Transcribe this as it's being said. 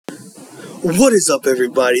What is up,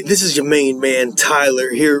 everybody? This is your main man, Tyler,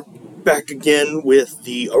 here back again with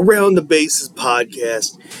the Around the Bases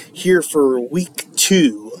podcast, here for week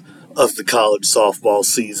 2 of the college softball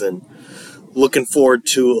season. Looking forward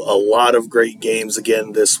to a lot of great games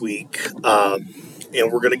again this week, and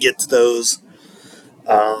we're going to get to those.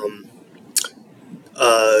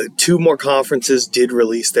 2 more conferences did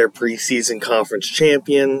release their preseason conference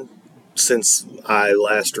champion since I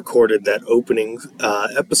last recorded that opening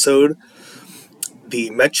episode. The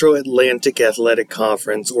Metro Atlantic Athletic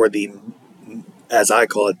Conference, or the, as I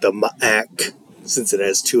call it, the MAC, since it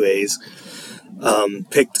has 2 A's,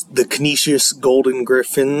 picked the Canisius Golden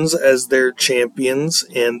Griffins as their champions,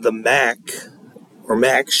 and the MAC, or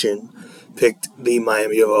MACtion, picked the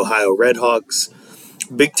Miami of Ohio Redhawks.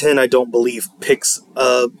 Big Ten, I don't believe, picks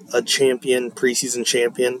a champion, preseason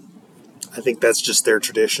champion. I think that's just their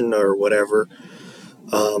tradition or whatever.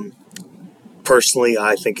 Personally,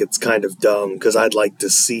 I think it's kind of dumb because I'd like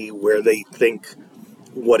to see where they think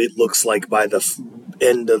what it looks like by the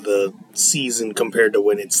end of the season compared to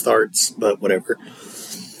when it starts, but whatever.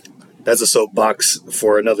 That's a soapbox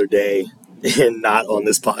for another day and not on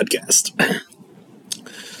this podcast.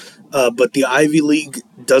 But the Ivy League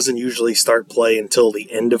doesn't usually start play until the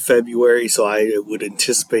end of February, so I would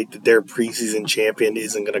anticipate that their preseason champion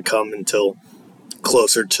isn't going to come until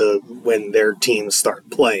closer to when their teams start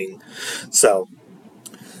playing. So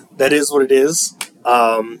that is what it is.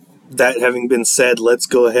 That having been said, let's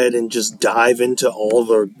go ahead and just dive into all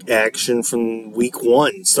the action from week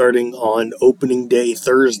 1, starting on opening day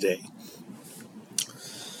Thursday.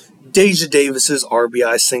 Deja Davis's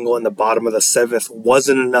RBI single in the bottom of the 7th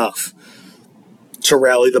wasn't enough to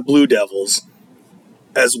rally the Blue Devils,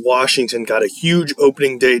 as Washington got a huge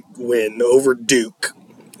opening day win over Duke,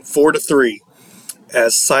 4-3.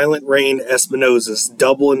 As Silent Rain Espinosa's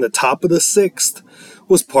double in the top of the 6th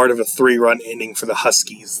was part of a 3-run inning for the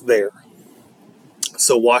Huskies there.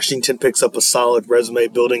 So Washington picks up a solid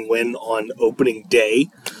resume-building win on opening day.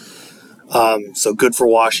 So good for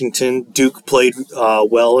Washington. Duke played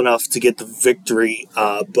well enough to get the victory,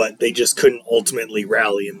 but they just couldn't ultimately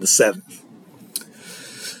rally in the 7th.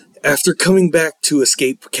 After coming back to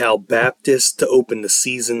escape Cal Baptist to open the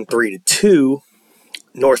season 3-2,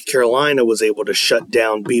 North Carolina was able to shut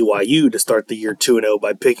down BYU to start the year 2-0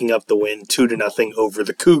 by picking up the win 2-0 over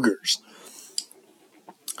the Cougars.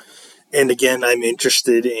 And again, I'm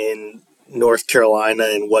interested in North Carolina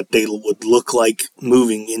and what they would look like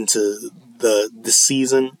moving into the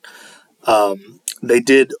season. They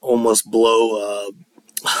did almost blow.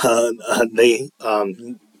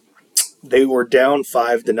 They were down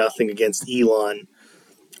 5-0 against Elon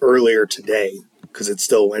earlier today because it's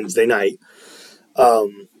still Wednesday night.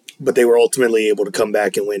 But they were ultimately able to come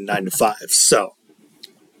back and win 9-5. So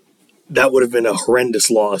that would have been a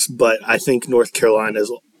horrendous loss, but I think North Carolina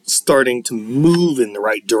is starting to move in the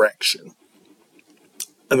right direction.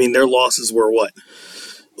 I mean, their losses were what?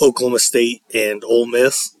 Oklahoma State and Ole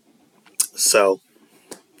Miss. So,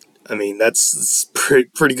 I mean, that's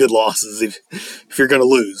pretty good losses if you're going to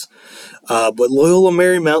lose. But Loyola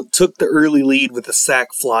Marymount took the early lead with a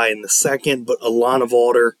sac fly in the 2nd, but Alana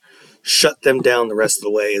Valder shut them down the rest of the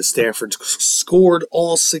way as Stanford scored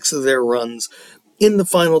all 6 of their runs in the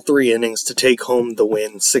final 3 innings to take home the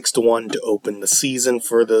win 6-1 to open the season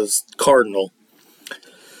for the Cardinal.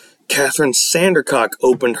 Catherine Sandercock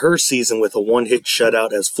opened her season with a 1-hit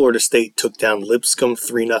shutout as Florida State took down Lipscomb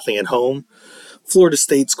 3-0 at home. Florida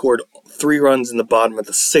State scored 3 runs in the bottom of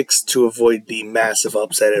the 6th to avoid the massive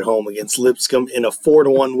upset at home against Lipscomb in a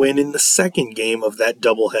 4-1 win in the second game of that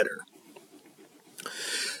doubleheader.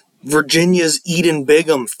 Virginia's Eden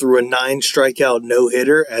Bigham threw a 9-strikeout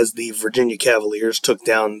no-hitter as the Virginia Cavaliers took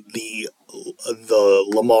down the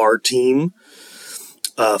Lamar team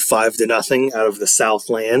 5-0 out of the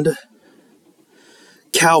Southland.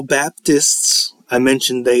 Cal Baptists, I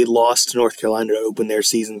mentioned they lost to North Carolina to open their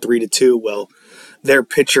season 3-2. Well, their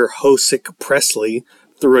pitcher Hosick Presley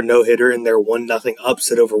threw a no-hitter in their 1-0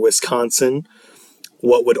 upset over Wisconsin.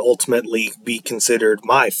 What would ultimately be considered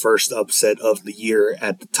my first upset of the year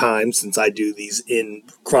at the time, since I do these in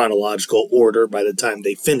chronological order by the time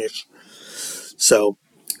they finish. So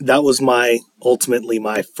that was ultimately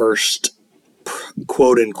my first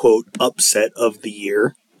quote-unquote upset of the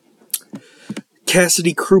year.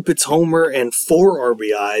 Cassidy Krupit's homer and 4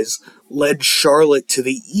 RBIs led Charlotte to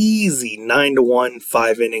the easy 9-1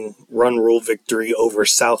 5-inning run rule victory over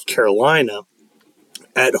South Carolina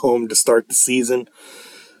at home to start the season.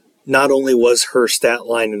 Not only was her stat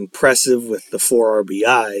line impressive with the 4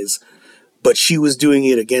 RBIs, but she was doing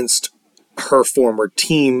it against her former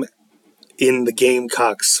team in the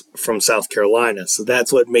Gamecocks from South Carolina. So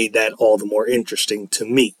that's what made that all the more interesting to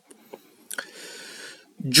me.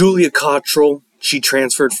 Julia Cottrell, she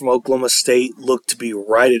transferred from Oklahoma State, looked to be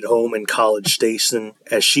right at home in College Station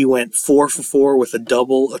as she went 4 for 4 with a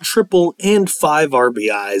double, a triple, and 5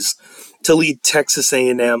 RBIs to lead Texas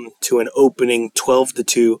A&M to an opening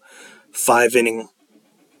 12-2 5-inning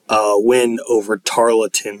win over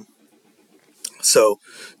Tarleton. So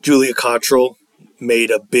Julia Cottrell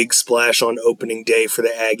made a big splash on opening day for the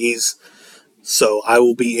Aggies. So I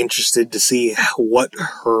will be interested to see what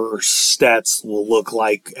her stats will look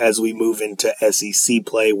like as we move into SEC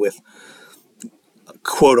play with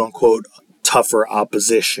quote-unquote tougher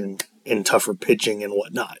opposition and tougher pitching and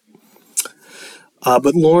whatnot.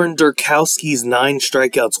 But Lauren Durkowski's 9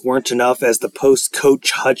 strikeouts weren't enough as the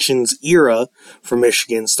post-Coach Hutchins era for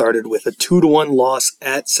Michigan started with a 2-1 loss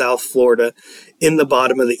at South Florida in the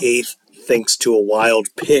bottom of the 8th thanks to a wild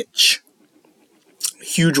pitch.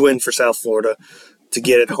 Huge win for South Florida to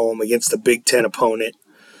get it home against a Big Ten opponent.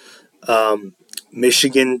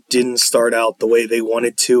 Michigan didn't start out the way they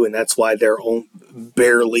wanted to, and that's why they're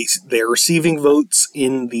receiving votes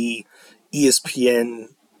in the ESPN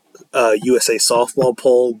USA softball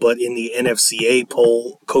poll, but in the NFCA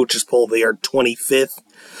poll, coaches poll, they are 25th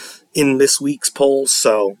in this week's poll.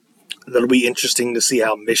 So that'll be interesting to see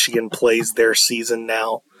how Michigan plays their season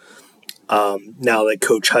now. Now that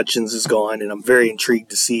Coach Hutchins is gone, and I'm very intrigued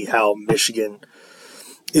to see how Michigan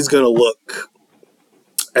is going to look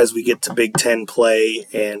as we get to Big Ten play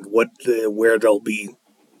and where they'll be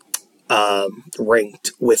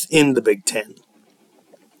ranked within the Big Ten.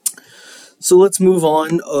 So let's move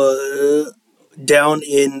on. Down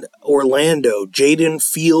in Orlando, Jaden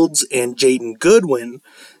Fields and Jaden Goodwin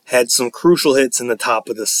had some crucial hits in the top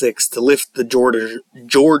of the 6th to lift the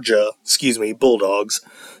Georgia Bulldogs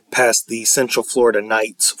past the Central Florida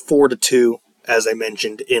Knights 4-2, as I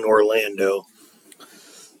mentioned, in Orlando.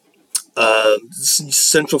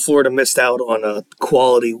 Central Florida missed out on a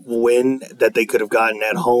quality win that they could have gotten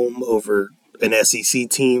at home over an SEC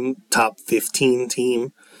team, top 15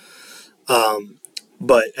 team.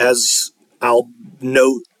 But as I'll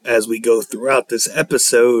note as we go throughout this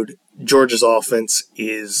episode, Georgia's offense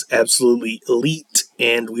is absolutely elite,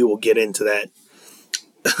 and we will get into that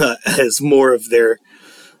as more of their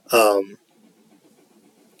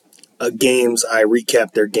games. I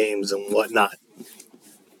recap their games and whatnot.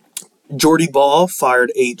 Jordy Ball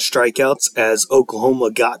fired 8 strikeouts as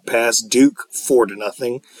Oklahoma got past Duke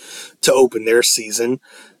 4-0 to open their season.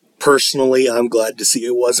 Personally, I'm glad to see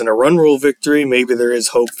it wasn't a run rule victory. Maybe there is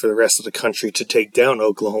hope for the rest of the country to take down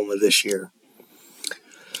Oklahoma this year.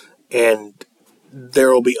 And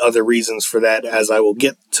there will be other reasons for that, as I will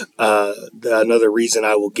get another reason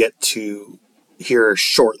I will get to here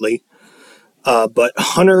shortly. But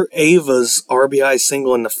Hunter Ava's RBI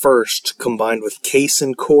single in the first, combined with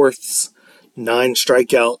Kason Korth's 9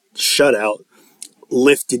 strikeout shutout,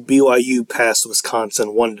 lifted BYU past Wisconsin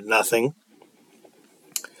 1-0.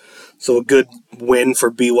 So a good win for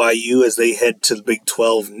BYU as they head to the Big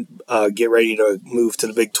 12, get ready to move to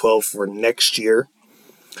the Big 12 for next year.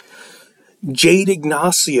 Jade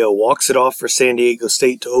Ignacio walks it off for San Diego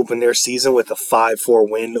State to open their season with a 5-4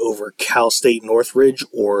 win over Cal State Northridge,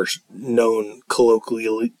 or known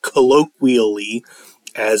colloquially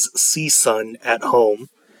as CSUN, at home.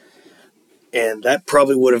 And that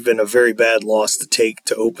probably would have been a very bad loss to take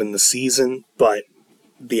to open the season, but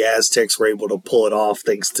the Aztecs were able to pull it off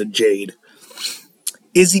thanks to Jade.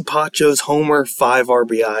 Izzy Pacho's homer, 5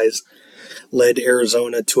 RBIs, led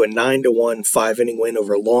Arizona to a 9-1 5-inning win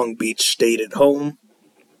over Long Beach State at home.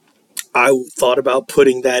 I thought about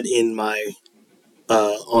putting that in my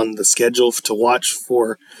on the schedule to watch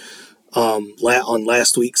for on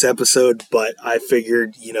last week's episode, but I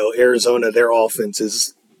figured, Arizona, their offense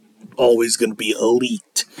is always going to be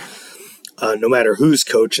elite, no matter who's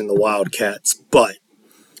coaching the Wildcats. But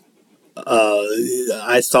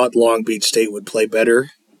I thought Long Beach State would play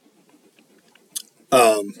better,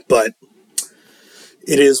 but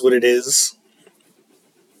it is what it is.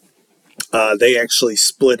 They actually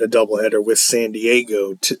split a doubleheader with San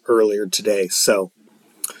Diego earlier today, so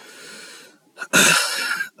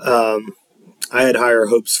I had higher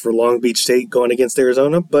hopes for Long Beach State going against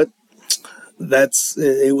Arizona, but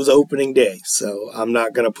it was opening day, so I'm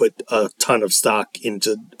not going to put a ton of stock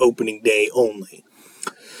into opening day only.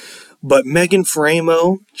 But Megan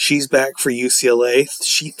Framo, she's back for UCLA.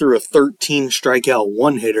 She threw a 13-strikeout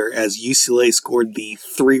one-hitter as UCLA scored the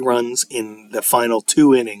 3 runs in the final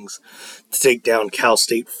 2 innings to take down Cal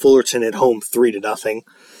State Fullerton at home 3-0.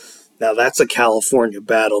 Now, that's a California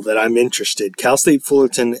battle that I'm interested. Cal State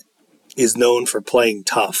Fullerton is known for playing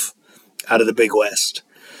tough, out of the Big West.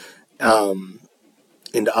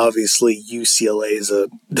 And obviously UCLA is a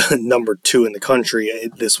number 2 in the country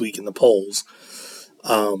this week in the polls.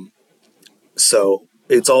 So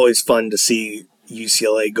it's always fun to see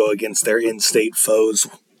UCLA go against their in-state foes,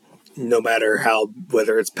 no matter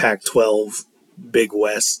whether it's Pac-12, Big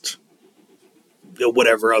West,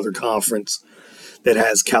 whatever other conference that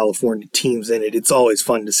has California teams in it. It's always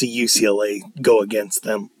fun to see UCLA go against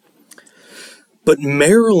them. But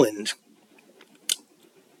Maryland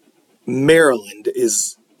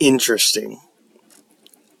is interesting.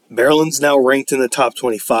 Maryland's now ranked in the top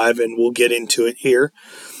 25, and we'll get into it here.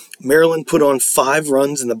 Maryland put on 5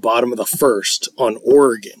 runs in the bottom of the first on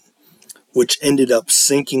Oregon, which ended up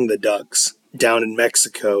sinking the Ducks down in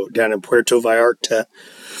Mexico, down in Puerto Vallarta,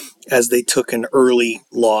 as they took an early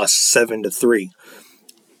loss 7-3.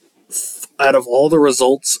 Out of all the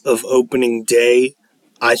results of opening day,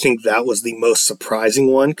 I think that was the most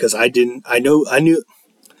surprising one, because I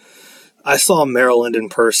saw Maryland in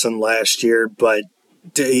person last year, but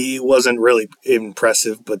it wasn't really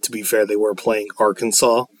impressive. But to be fair, they were playing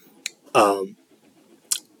Arkansas.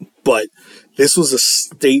 But this was a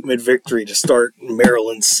statement victory to start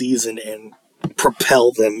Maryland's season and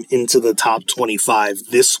propel them into the top 25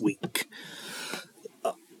 this week.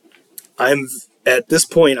 At this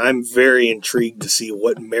point, I'm very intrigued to see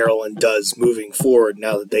what Maryland does moving forward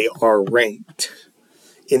now that they are ranked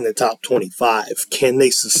in the top 25. Can they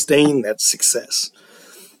sustain that success?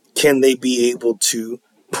 Can they be able to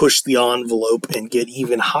push the envelope and get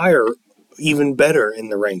even higher, even better in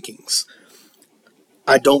the rankings?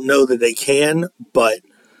 I don't know that they can, but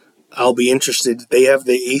I'll be interested. They have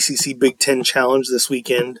the ACC Big Ten Challenge this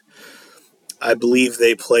weekend. I believe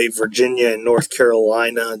they play Virginia and North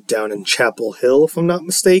Carolina down in Chapel Hill, if I'm not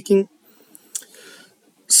mistaken.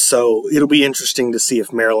 So it'll be interesting to see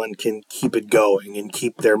if Maryland can keep it going and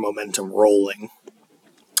keep their momentum rolling.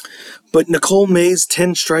 But Nicole May's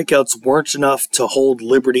 10 strikeouts weren't enough to hold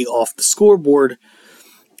Liberty off the scoreboard,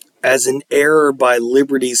 as an error by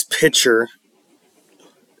Liberty's pitcher.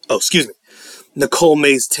 Nicole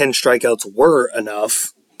May's 10 strikeouts were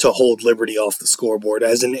enough to hold Liberty off the scoreboard,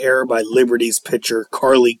 as an error by Liberty's pitcher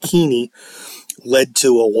Carly Keeney led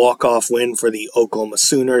to a walk-off win for the Oklahoma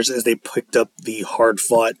Sooners as they picked up the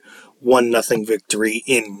hard-fought 1-0 victory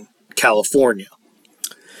in California.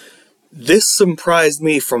 This surprised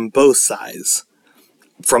me from both sides.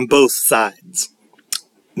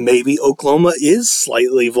 Maybe Oklahoma is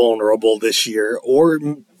slightly vulnerable this year, or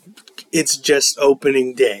it's just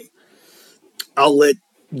opening day. I'll let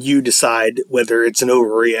you decide whether it's an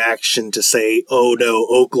overreaction to say, oh no,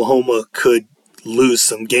 Oklahoma could lose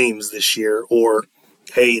some games this year, or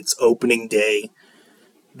hey, it's opening day.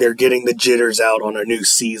 They're getting the jitters out on a new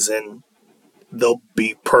season. They'll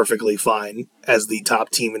be perfectly fine as the top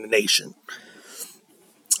team in the nation.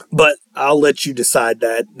 But I'll let you decide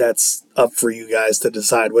that. That's up for you guys to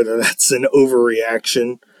decide whether that's an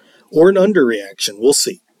overreaction or an underreaction. We'll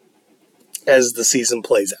see as the season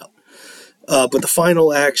plays out. But the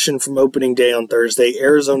final action from opening day on Thursday,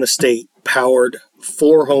 Arizona State powered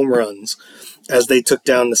 4 home runs as they took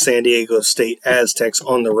down the San Diego State Aztecs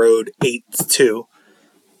on the road 8-2.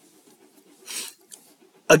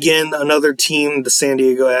 Again, another team, the San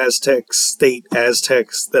Diego State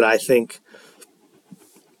Aztecs, that I think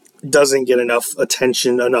doesn't get enough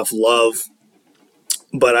attention, enough love.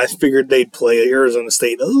 But I figured they'd play Arizona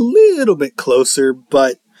State a little bit closer,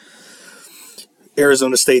 but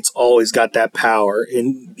Arizona State's always got that power.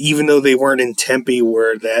 And even though they weren't in Tempe,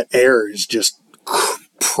 where that air is just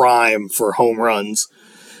prime for home runs,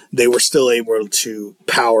 they were still able to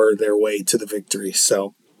power their way to the victory.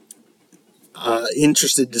 So,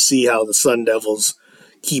 interested to see how the Sun Devils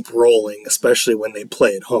keep rolling, especially when they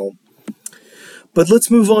play at home. But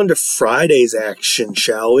let's move on to Friday's action,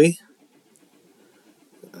 shall we?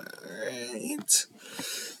 All right.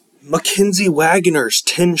 Mackenzie Wagoner's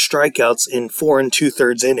 10 strikeouts in 4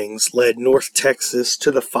 2/3 innings led North Texas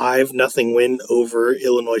to the 5-0 win over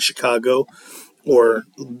Illinois Chicago, or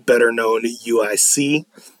better known UIC,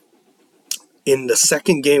 in the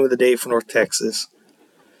second game of the day for North Texas.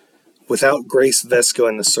 Without Grace Vesco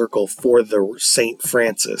in the circle for the St.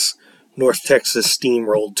 Francis, North Texas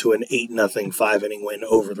steamrolled to an 8-0 5-inning win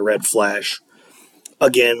over the Red Flash.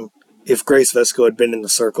 Again, if Grace Vesco had been in the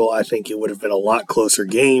circle, I think it would have been a lot closer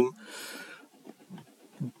game.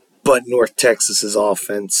 But North Texas's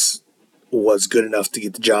offense was good enough to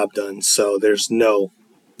get the job done, so there's no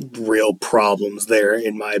real problems there,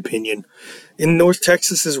 in my opinion. And North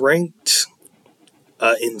Texas is ranked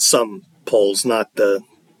in some polls, not the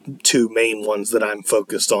 2 main ones that I'm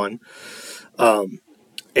focused on.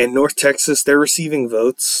 And North Texas, they're receiving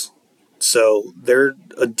votes. So they're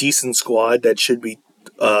a decent squad that should be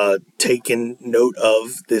taken note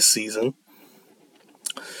of this season.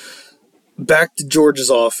 Back to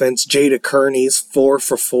Georgia's offense. Jada Kearney's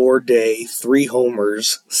 4-for-4 day, 3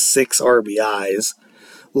 homers, 6 RBIs,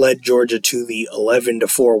 led Georgia to the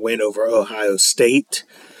 11-4 win over Ohio State.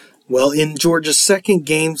 Well, in Georgia's second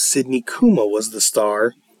game, Sidney Kuma was the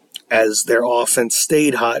star, as their offense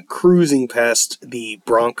stayed hot, cruising past the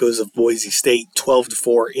Broncos of Boise State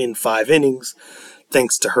 12-4 in 5 innings,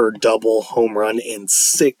 thanks to her double, home run, and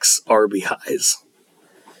 6 RBIs.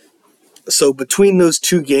 So between those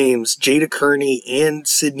 2 games, Jada Kearney and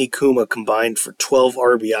Sidney Kuma combined for 12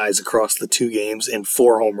 RBIs across the 2 games and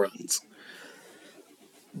 4 home runs.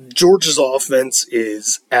 Georgia's offense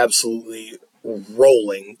is absolutely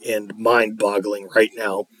rolling and mind-boggling right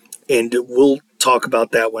now, and we'll talk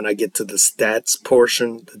about that when I get to the stats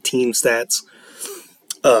portion, the team stats.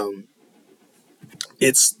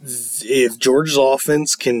 If Georgia's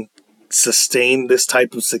offense can sustain this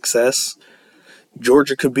type of success,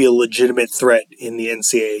 Georgia could be a legitimate threat in the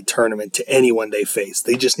NCAA tournament to anyone they face.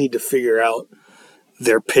 They just need to figure out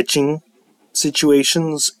their pitching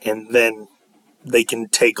situations, and then they can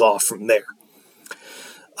take off from there.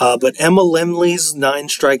 But Emma Lemley's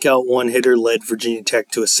 9-strikeout, 1-hitter led Virginia Tech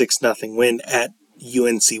to a 6-0 win at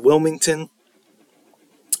UNC Wilmington.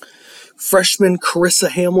 Freshman Carissa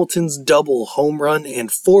Hamilton's double, home run,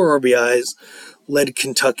 and 4 RBIs led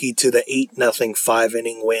Kentucky to the 8-0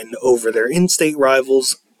 5-inning win over their in-state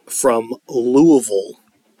rivals from Louisville.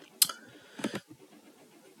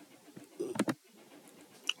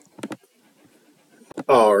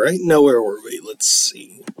 All right, now where were we? Let's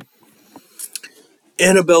see.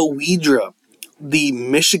 Annabelle Widra, the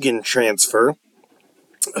Michigan transfer,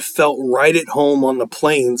 felt right at home on the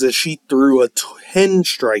Plains as she threw a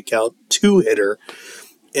 10-strikeout, 2-hitter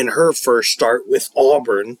in her first start with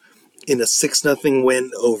Auburn in a 6-0 win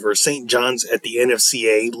over St. John's at the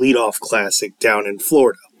NFCA Leadoff Classic down in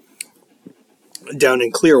Florida. Down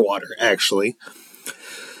in Clearwater, actually.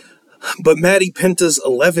 But Maddie Penta's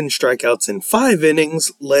 11 strikeouts in 5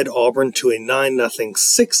 innings led Auburn to a 9-0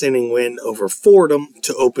 6-inning win over Fordham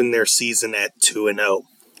to open their season at 2-0.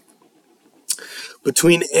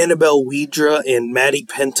 Between Annabelle Widra and Maddie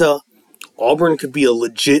Penta, Auburn could be a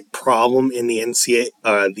legit problem in the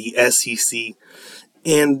the SEC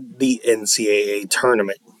and the NCAA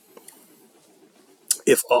tournament.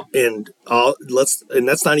 And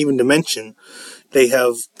that's not even to mention they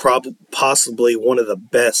have possibly one of the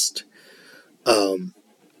best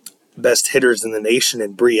hitters in the nation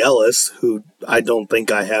in Bree Ellis, who I don't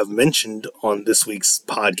think I have mentioned on this week's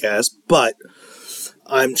podcast, but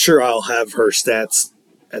I'm sure I'll have her stats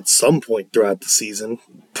at some point throughout the season,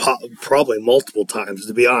 probably multiple times,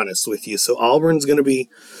 to be honest with you. So Auburn's gonna be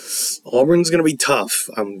tough.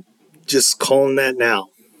 I'm just calling that now.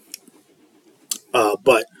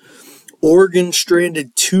 But Oregon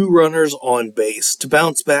stranded 2 runners on base to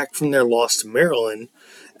bounce back from their loss to Maryland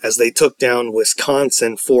as they took down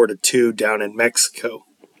Wisconsin 4-2 down in Mexico.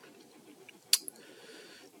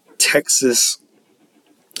 Texas,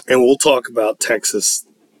 and we'll talk about Texas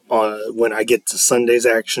when I get to Sunday's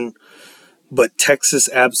action, but Texas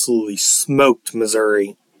absolutely smoked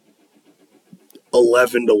Missouri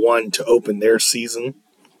 11-1 to open their season.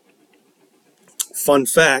 Fun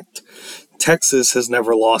fact, Texas has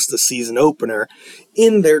never lost a season opener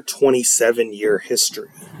in their 27-year history.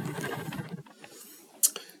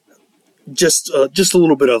 Just a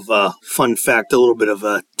little bit of a fun fact, a little bit of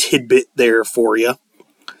a tidbit there for you.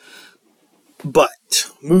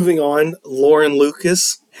 But moving on, Lauren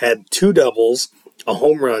Lucas had 2 doubles, a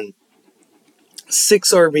home run,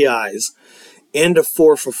 6 RBIs, and a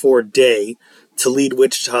 4-for-4 day to lead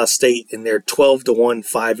Wichita State in their 12-1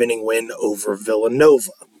 5-inning win over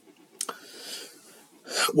Villanova.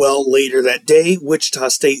 Well, later that day, Wichita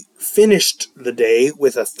State finished the day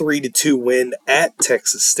with a 3-2 win at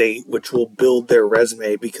Texas State, which will build their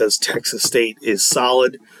resume because Texas State is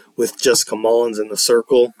solid with Jessica Mullins in the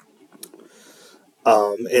circle.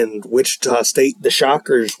 And Wichita State, the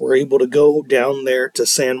Shockers, were able to go down there to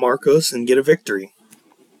San Marcos and get a victory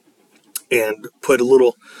and put a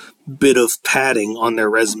little bit of padding on their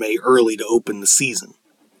resume early to open the season.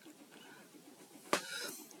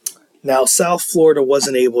 Now, South Florida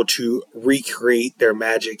wasn't able to recreate their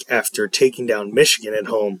magic after taking down Michigan at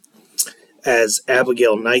home, as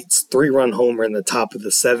Abigail Knight's 3-run homer in the top of the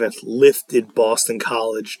 7th lifted Boston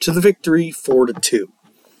College to the victory 4-2.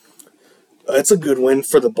 That's a good win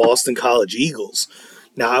for the Boston College Eagles.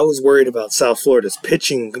 Now, I was worried about South Florida's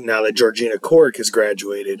pitching now that Georgina Corrick has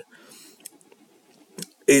graduated.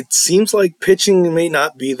 it seems like pitching may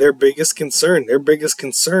not be their biggest concern. Their biggest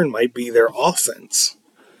concern might be their offense.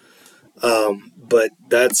 But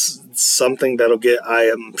that's something I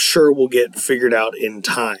am sure will get figured out in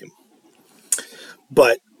time.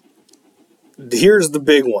 But here's the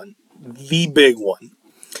big one. The big one.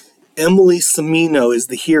 Emily Cimino is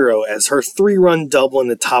the hero as her 3-run double in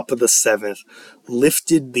the top of the 7th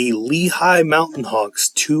lifted the Lehigh Mountain Hawks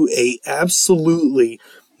to a absolutely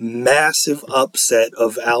massive upset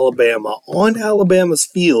of Alabama on Alabama's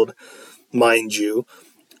field, mind you,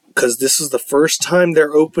 because this is the first time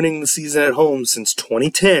they're opening the season at home since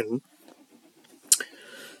 2010.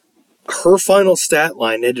 Her final stat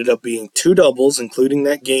line ended up being 2 doubles, including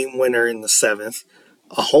that game winner in the 7th,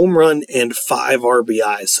 a home run, and 5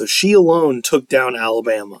 RBIs. So she alone took down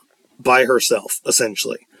Alabama by herself,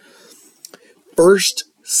 essentially. First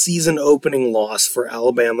season opening loss for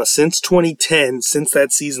Alabama since 2010, since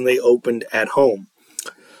that season they opened at home.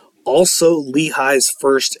 Also, Lehigh's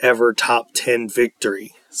first ever top 10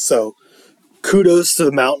 victory. So, kudos to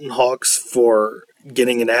the Mountain Hawks for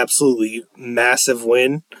getting an absolutely massive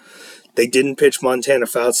win. They didn't pitch Montana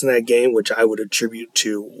Fouts in that game, which I would attribute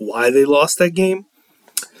to why they lost that game.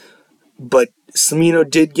 But Cimino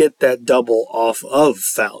did get that double off of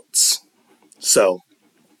Fouts. So,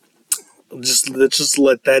 let's just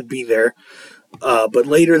let that be there. But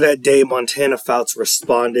later that day, Montana Fouts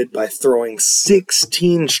responded by throwing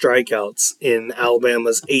 16 strikeouts in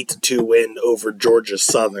Alabama's 8-2 win over Georgia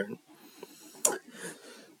Southern.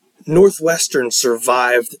 Northwestern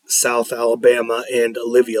survived South Alabama and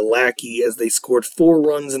Olivia Lackey as they scored 4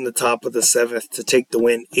 runs in the top of the 7th to take the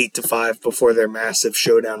win 8-5 before their massive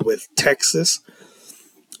showdown with Texas.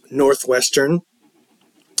 Northwestern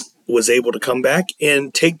was able to come back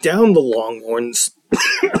and take down the Longhorns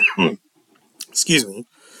excuse me,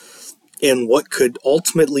 in what could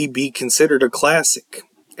ultimately be considered a classic,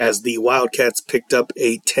 as the Wildcats picked up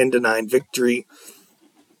a 10-9 victory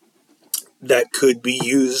that could be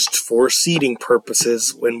used for seeding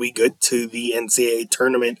purposes when we get to the NCAA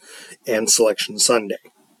tournament and Selection Sunday.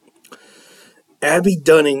 Abby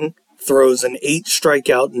Dunning throws an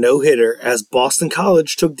 8-strikeout no-hitter as Boston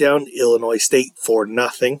College took down Illinois State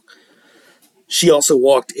 4-0. She also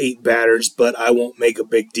walked 8 batters, but I won't make a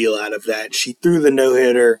big deal out of that. She threw the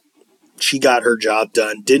no-hitter. She got her job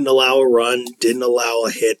done. Didn't allow a run. Didn't allow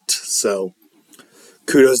a hit. So,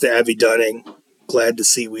 kudos to Abby Dunning. Glad to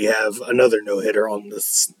see we have another no-hitter on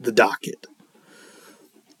the docket.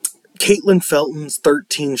 Caitlin Felton's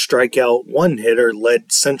 13-strikeout one-hitter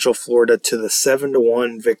led Central Florida to the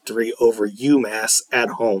 7-1 victory over UMass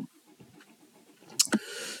at home.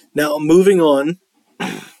 Now, moving on.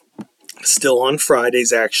 Still on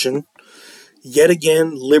Friday's action. Yet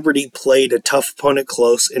again, Liberty played a tough opponent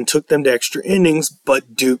close and took them to extra innings,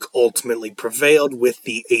 but Duke ultimately prevailed with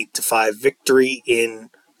the 8-5 victory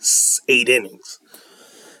in 8 innings.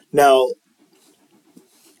 Now,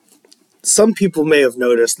 some people may have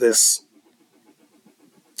noticed this.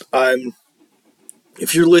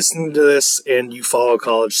 If you're listening to this and you follow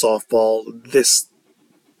college softball, this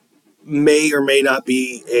may or may not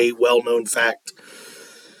be a well-known fact.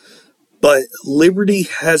 But Liberty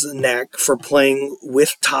has a knack for playing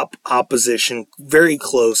with top opposition very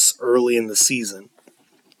close early in the season.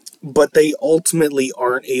 But they ultimately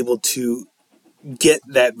aren't able to get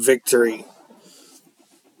that victory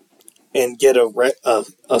and get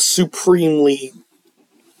a supremely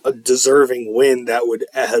deserving win that would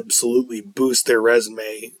absolutely boost their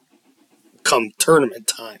resume come tournament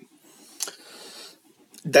time.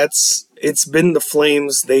 It's been the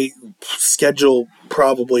Flames. They schedule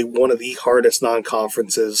probably one of the hardest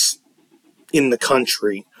non-conferences in the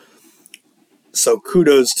country. So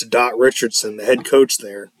kudos to Dot Richardson, the head coach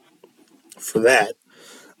there, for that.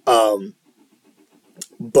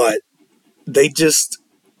 But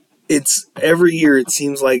it's every year it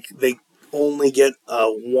seems like they only get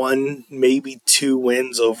 1, maybe 2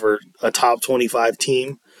 wins over a top 25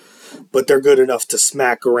 team. But they're good enough to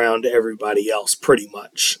smack around everybody else pretty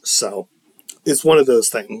much. So it's one of those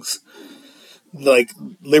things. Like,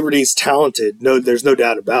 Liberty's talented. No, there's no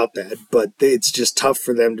doubt about that. But it's just tough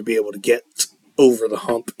for them to be able to get over the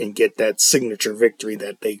hump and get that signature victory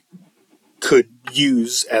that they could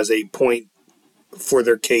use as a point for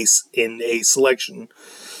their case in a selection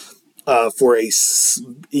for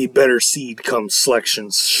a better seed come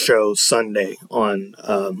selection show Sunday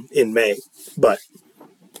in May. But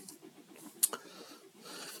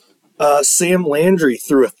Sam Landry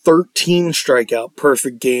threw a 13-strikeout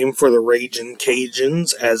perfect game for the Ragin'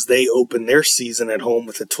 Cajuns as they opened their season at home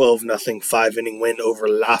with a 12-0 5-inning win over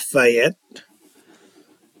Lafayette,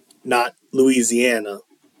 not Louisiana.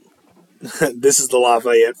 This is the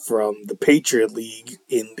Lafayette from the Patriot League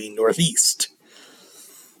in the Northeast.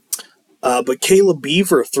 But Caleb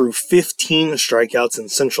Beaver threw 15 strikeouts in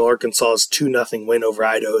Central Arkansas's 2-0 win over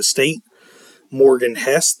Idaho State. Morgan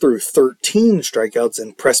Hess threw 13 strikeouts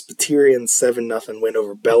in Presbyterian's 7-0 win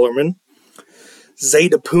over Bellarmine.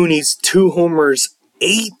 Zeta Pooney's 2 homers,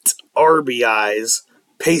 8 RBIs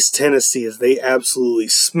paced Tennessee as they absolutely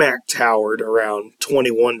smacked Howard around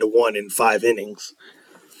 21-1 in 5 innings.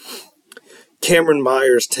 Cameron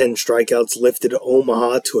Myers' 10 strikeouts lifted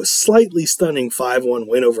Omaha to a slightly stunning 5-1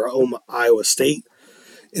 win over Iowa State.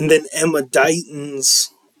 And then Emma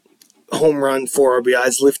Dighton's home run, 4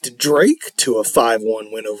 RBIs, lifted Drake to a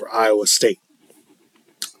 5-1 win over Iowa State.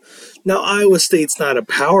 Now, Iowa State's not a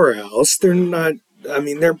powerhouse.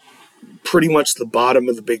 They're pretty much the bottom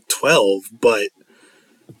of the Big 12, but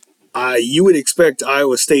you would expect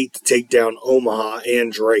Iowa State to take down Omaha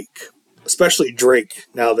and Drake. Especially Drake,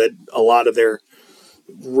 now that a lot of their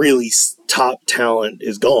really top talent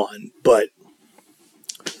is gone. But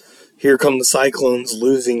here come the Cyclones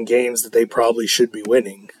losing games that they probably should be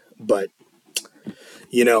winning. But,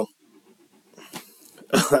 the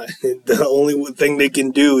only thing they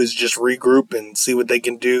can do is just regroup and see what they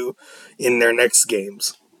can do in their next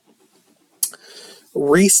games.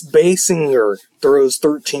 Reese Basinger throws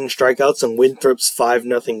 13 strikeouts in Winthrop's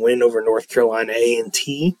 5-0 win over North Carolina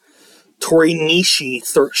A&T. Tori Nishi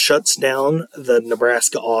shuts down the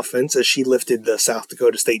Nebraska offense as she lifted the South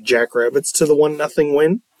Dakota State Jackrabbits to the 1-0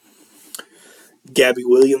 win. Gabby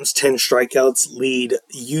Williams' 10 strikeouts lead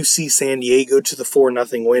UC San Diego to the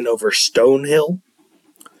 4-0 win over Stonehill.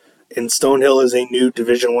 And Stonehill is a new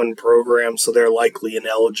Division I program, so they're likely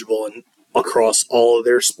ineligible across all of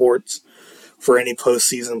their sports for any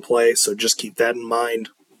postseason play, so just keep that in mind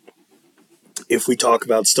if we talk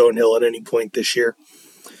about Stonehill at any point this year.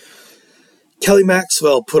 Kelly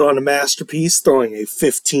Maxwell put on a masterpiece, throwing a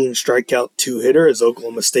 15-strikeout 2-hitter as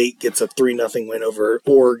Oklahoma State gets a 3-0 win over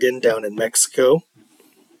Oregon down in Mexico.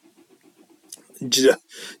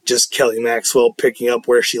 Just Kelly Maxwell picking up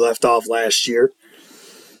where she left off last year.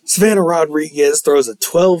 Savannah Rodriguez throws a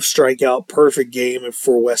 12-strikeout perfect game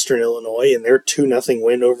for Western Illinois in their 2-0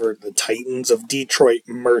 win over the Titans of Detroit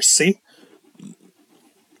Mercy.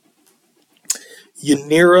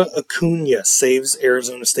 Yanira Acuna saves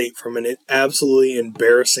Arizona State from an absolutely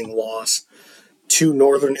embarrassing loss to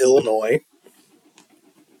Northern Illinois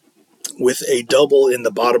with a double in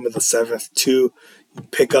the bottom of the 7th to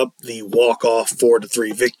pick up the walk-off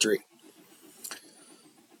 4-3 victory.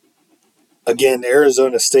 Again,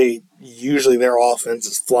 Arizona State, usually their offense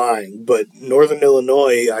is flying, but Northern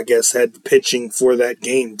Illinois, I guess, had the pitching for that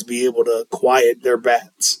game to be able to quiet their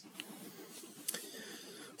bats.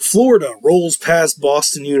 Florida rolls past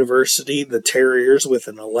Boston University, the Terriers, with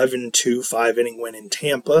an 11-2 5-inning win in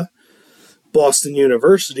Tampa. Boston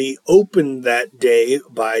University opened that day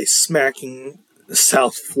by smacking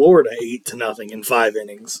South Florida 8-0 in 5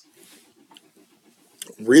 innings.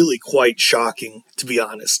 Really quite shocking, to be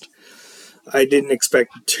honest. I didn't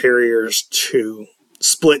expect the Terriers to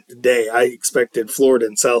split the day. I expected Florida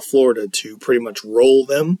and South Florida to pretty much roll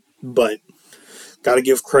them, but got to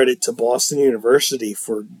give credit to Boston University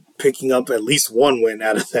for picking up at least one win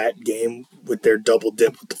out of that game with their double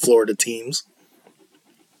dip with the Florida teams.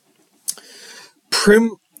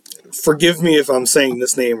 Forgive me if I'm saying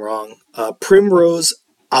this name wrong. Primrose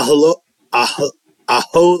Aholales.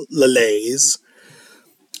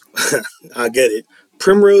 I get it.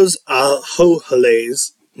 Primrose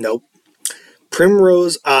Aholales. Nope.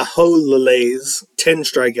 Primrose Aholales, 10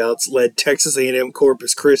 strikeouts, led Texas A&M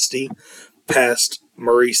Corpus Christi past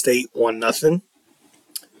Murray State 1-0.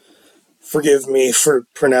 Forgive me for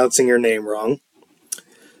pronouncing your name wrong.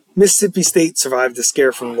 Mississippi State survived the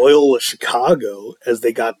scare from Loyola Chicago as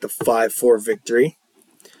they got the 5-4 victory.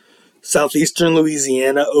 Southeastern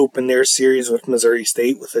Louisiana opened their series with Missouri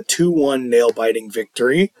State with a 2-1 nail-biting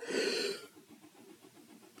victory.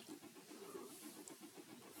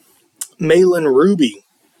 Malin Ruby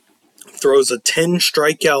throws a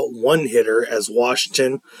 10-strikeout one-hitter as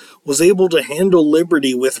Washington was able to handle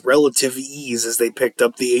Liberty with relative ease as they picked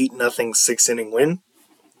up the 8-0 6-inning win.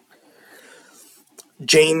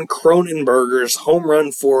 Jane Cronenberger's home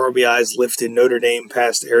run 4 RBIs lifted Notre Dame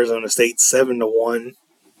past Arizona State 7-1.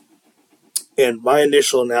 And my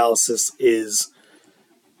initial analysis is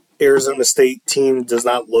Arizona State team does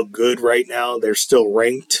not look good right now. They're still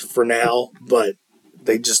ranked for now, but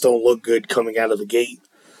they just don't look good coming out of the gate.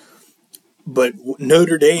 But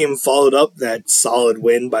Notre Dame followed up that solid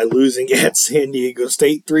win by losing at San Diego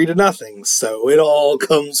State 3-0. So it all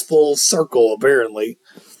comes full circle, apparently.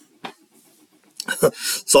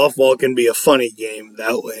 Softball can be a funny game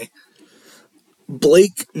that way.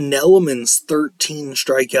 Blake Nelliman's 13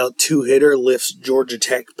 strikeout two-hitter lifts Georgia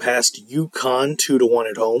Tech past UConn 2-1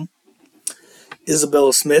 at home.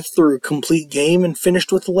 Isabella Smith threw a complete game and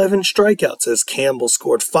finished with 11 strikeouts as Campbell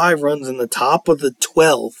scored 5 runs in the top of the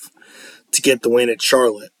 12th to get the win at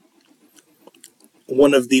Charlotte.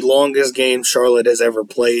 One of the longest games Charlotte has ever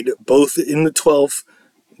played, both in the 12th,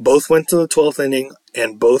 both went to the 12th inning,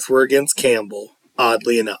 and both were against Campbell,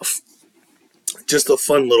 oddly enough. Just a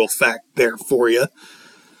fun little fact there for you.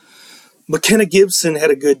 McKenna Gibson had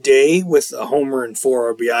a good day with a homer and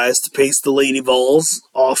 4 RBIs to pace the Lady Vols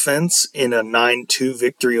offense in a 9-2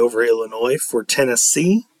 victory over Illinois for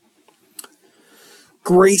Tennessee.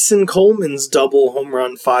 Grayson Coleman's double home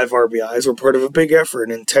run 5 RBIs were part of a big effort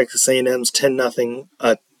in Texas A&M's 10-0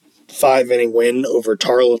 5-inning win over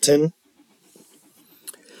Tarleton.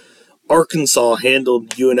 Arkansas handled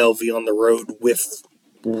UNLV on the road with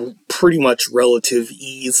pretty much relative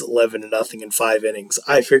ease, 11-0 in 5 innings.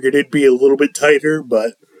 I figured it'd be a little bit tighter,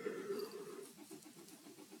 but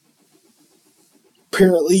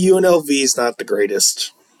apparently UNLV is not the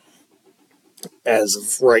greatest as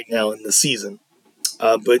of right now in the season.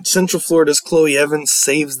 But Central Florida's Chloe Evans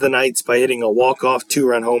saves the Knights by hitting a walk-off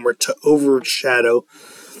 2-run homer to overshadow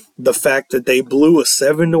the fact that they blew a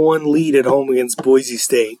 7-1 lead at home against Boise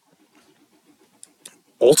State.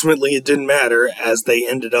 Ultimately, it didn't matter as they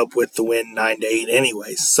ended up with the win 9-8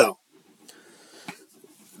 anyways. So,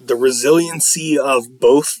 the resiliency of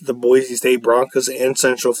both the Boise State Broncos and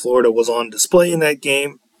Central Florida was on display in that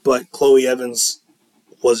game, but Chloe Evans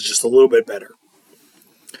was just a little bit better.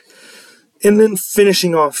 And then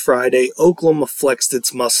finishing off Friday, Oklahoma flexed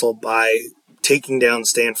its muscle by taking down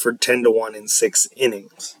Stanford 10-1 in 6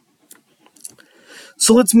 innings.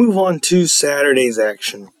 So let's move on to Saturday's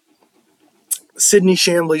action. Sydney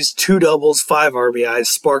Chambly's 2 doubles, 5 RBIs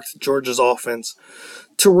sparked Georgia's offense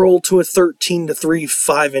to roll to a 13-3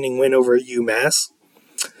 5-inning win over UMass.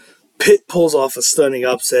 Pitt pulls off a stunning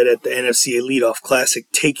upset at the NFC Leadoff Classic,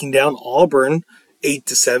 taking down Auburn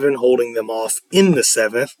 8-7, holding them off in the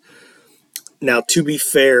 7th. Now, to be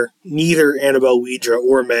fair, neither Annabelle Widra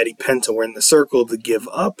or Maddie Penta were in the circle to give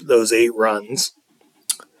up those 8 runs.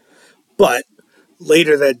 But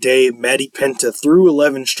later that day, Maddie Penta threw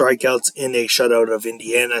 11 strikeouts in a shutout of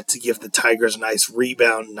Indiana to give the Tigers a nice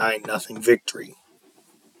rebound 9-0 victory.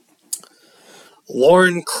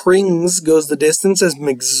 Lauren Krings goes the distance as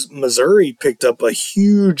Missouri picked up a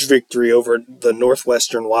huge victory over the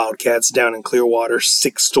Northwestern Wildcats down in Clearwater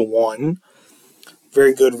 6-1.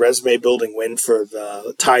 Very good resume-building win for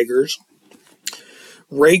the Tigers.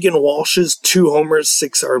 Reagan Walsh's 2 homers,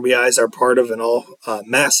 6 RBIs are part of an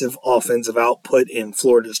massive offensive output in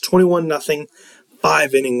Florida's 21-0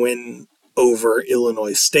 5-inning win over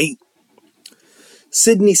Illinois State.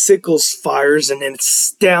 Sydney Sickles fires an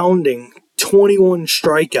astounding 21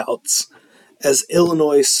 strikeouts as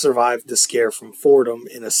Illinois survived the scare from Fordham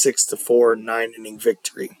in a 6-4 9-inning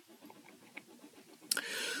victory.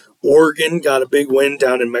 Oregon got a big win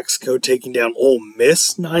down in Mexico, taking down Ole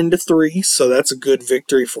Miss 9-3, so that's a good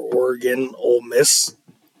victory for Oregon. Ole Miss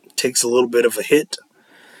takes a little bit of a hit.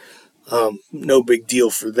 No big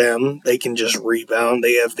deal for them. They can just rebound.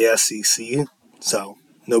 They have the SEC, so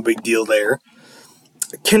no big deal there.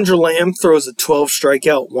 Kendra Lamb throws a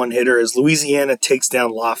 12-strikeout one-hitter as Louisiana takes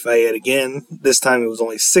down Lafayette again. This time it was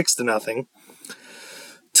only 6-0.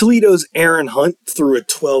 Toledo's Aaron Hunt threw a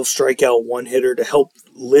 12-strikeout one-hitter to help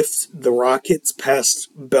lift the Rockets past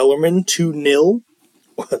Bellarmine 2-0.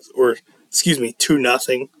 Or,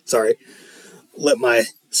 2-0. Sorry. Let my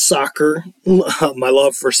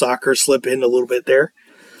love for soccer slip in a little bit there.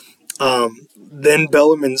 Then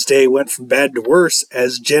Bellarmine's day went from bad to worse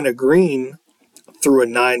as Jenna Green threw a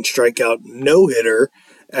 9-strikeout no-hitter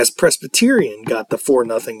as Presbyterian got the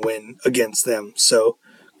 4-0 win against them. So,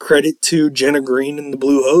 credit to Jenna Green and the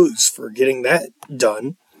Blue Hose for getting that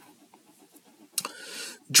done.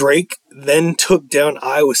 Drake then took down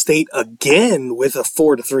Iowa State again with a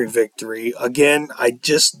 4-3 victory. Again, I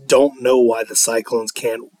just don't know why the Cyclones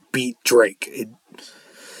can't beat Drake. It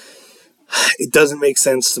doesn't make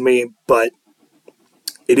sense to me, but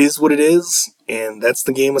it is what it is, and that's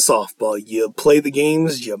the game of softball. You play the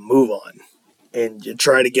games, you move on, and you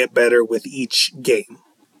try to get better with each game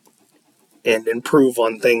and improve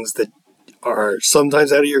on things that are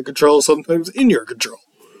sometimes out of your control, sometimes in your control.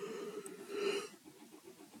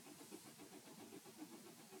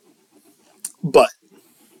 But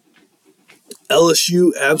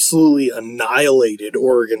LSU absolutely annihilated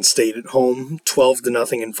Oregon State at home,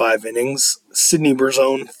 12-0 in 5 innings. Sidney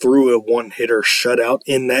Berzone threw a one-hitter shutout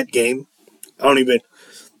in that game. I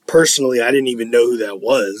didn't even know who that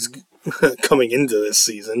was coming into this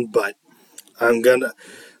season, but I'm going to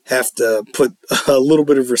have to put a little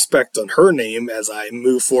bit of respect on her name as I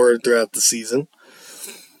move forward throughout the season.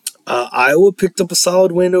 Iowa picked up a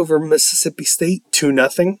solid win over Mississippi State,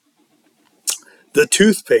 2-0. The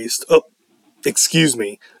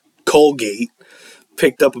Colgate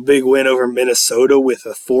picked up a big win over Minnesota with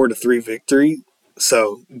a 4-3 victory.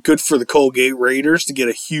 So good for the Colgate Raiders to get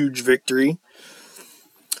a huge victory.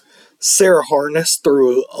 Sarah Harness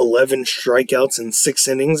threw 11 strikeouts in 6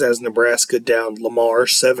 innings as Nebraska downed Lamar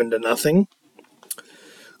 7-0.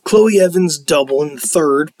 Chloe Evans' double in the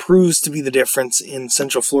third proves to be the difference in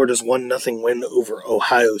Central Florida's 1-0 win over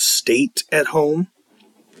Ohio State at home.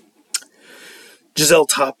 Giselle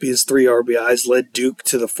Tapia's 3 RBIs led Duke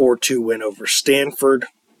to the 4-2 win over Stanford.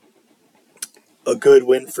 A good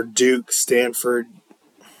win for Duke. Stanford,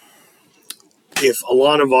 if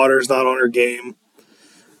Alana Votter's not on her game,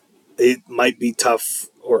 it might be tough,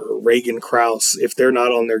 or Reagan Krause, if they're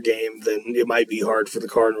not on their game, then it might be hard for the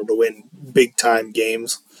Cardinal to win big-time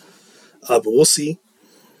games. But we'll see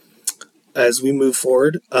as we move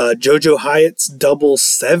forward. JoJo Hyatt's double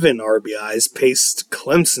 7 RBIs paced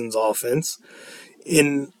Clemson's offense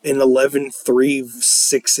in an 11-3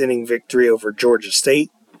 6-inning victory over Georgia State.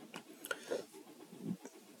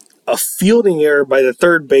 A fielding error by the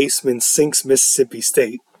third baseman sinks Mississippi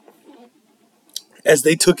State as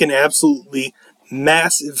they took an absolutely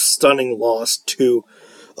massive, stunning loss to,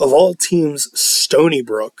 of all teams, Stony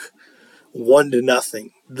Brook,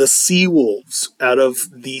 1-0. The Seawolves out of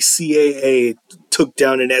the CAA took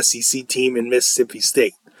down an SEC team in Mississippi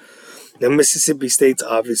State. Now, Mississippi State's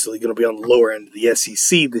obviously going to be on the lower end of the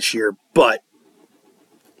SEC this year, but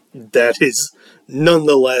that is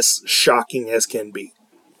nonetheless shocking as can be.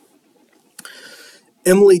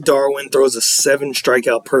 Emily Darwin throws a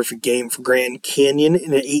 7-strikeout perfect game for Grand Canyon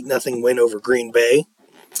in an 8-0 win over Green Bay.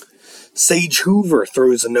 Sage Hoover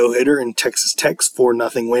throws a no-hitter in Texas Tech's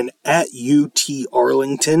 4-0 win at UT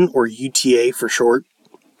Arlington, or UTA for short.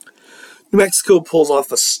 New Mexico pulls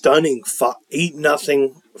off a stunning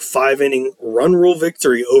 8-0 5-inning run rule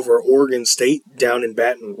victory over Oregon State down in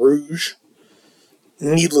Baton Rouge.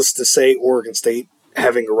 Needless to say, Oregon State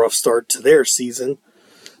having a rough start to their season.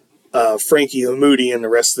 Frankie Hamudi and the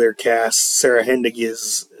rest of their cast, Sarah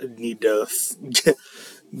Hendiges, need to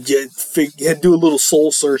do a little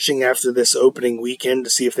soul searching after this opening weekend to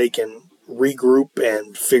see if they can regroup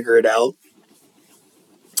and figure it out.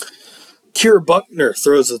 Kira Buckner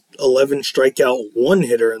throws an 11-strikeout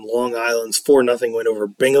one-hitter in Long Island's 4-0 win over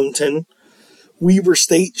Binghamton. Weber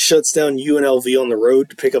State shuts down UNLV on the road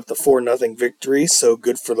to pick up the 4-0 victory, so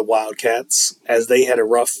good for the Wildcats, as they had a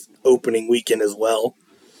rough opening weekend as well.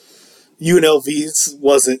 UNLV's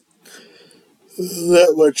wasn't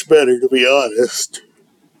that much better, to be honest.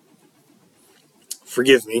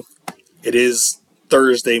 Forgive me. It is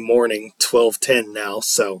Thursday morning, 12:10 now,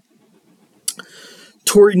 so.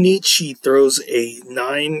 Tori Nietzsche throws a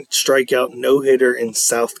 9-strikeout no-hitter in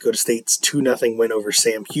South Dakota State's 2-0 win over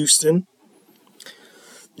Sam Houston.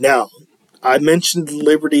 Now, I mentioned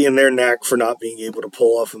Liberty and their knack for not being able to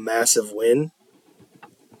pull off a massive win,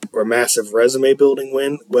 or a massive resume-building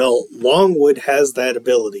win. Well, Longwood has that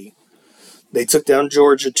ability. They took down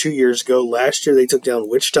Georgia 2 years ago. Last year, they took down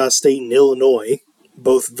Wichita State and Illinois,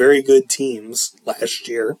 both very good teams last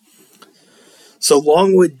year. So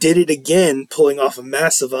Longwood did it again, pulling off a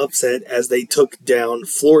massive upset as they took down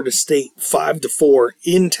Florida State 5-4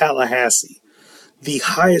 in Tallahassee. The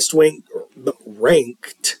highest ranked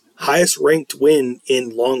win in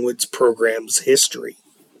Longwood's program's history.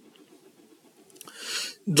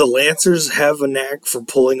 The Lancers have a knack for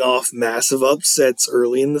pulling off massive upsets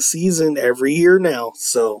early in the season every year now,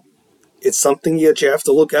 so it's something that you have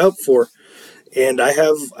to look out for. And I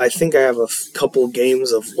think I have a couple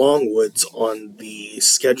games of Longwoods on the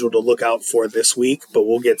schedule to look out for this week, but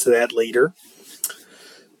we'll get to that later.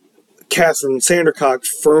 Catherine Sandercock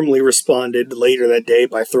firmly responded later that day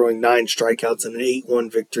by throwing 9 strikeouts in an 8-1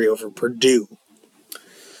 victory over Purdue.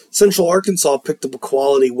 Central Arkansas picked up a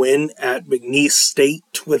quality win at McNeese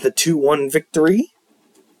State with a 2-1 victory.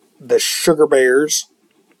 The Sugar Bears,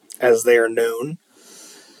 as they are known.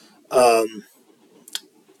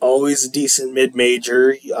 Always a decent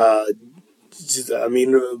mid-major. So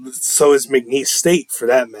is McNeese State for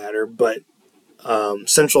that matter, but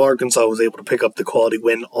Central Arkansas was able to pick up the quality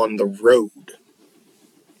win on the road.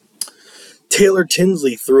 Taylor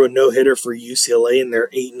Tinsley threw a no-hitter for UCLA in their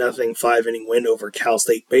 8-0 5-inning win over Cal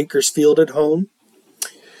State Bakersfield at home.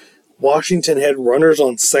 Washington had runners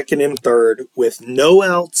on second and third with no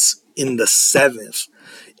outs in the 7th,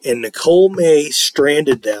 and Nicole May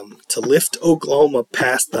stranded them to lift Oklahoma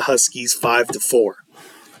past the Huskies 5-4.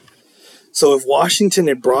 So if Washington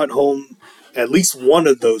had brought home at least one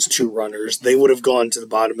of those two runners, they would have gone to the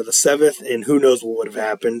bottom of the seventh, and who knows what would have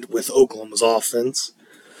happened with Oklahoma's offense.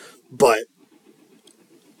 But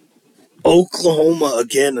Oklahoma,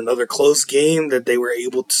 again, another close game that they were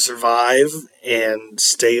able to survive and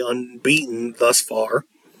stay unbeaten thus far.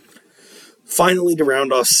 Finally, to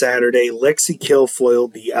round off Saturday, Lexi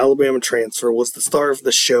Kilfoyle, the Alabama transfer, was the star of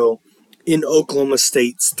the show in Oklahoma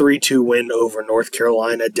State's 3-2 win over North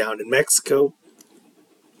Carolina down in Mexico.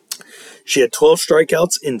 She had 12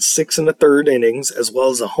 strikeouts in 6 1/3 innings, as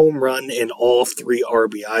well as a home run and all 3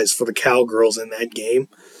 RBIs for the Cowgirls in that game.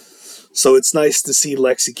 So it's nice to see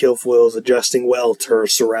Lexi Kilfoyle adjusting well to her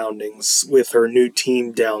surroundings with her new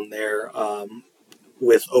team down there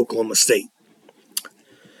with Oklahoma State.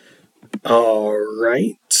 All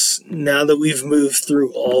right, now that we've moved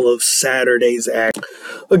through all of Saturday's action,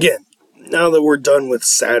 again, now that we're done with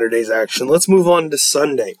Saturday's action, let's move on to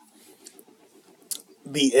Sunday,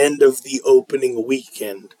 the end of the opening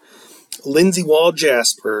weekend. Lindsey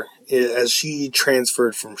Walljasper, as she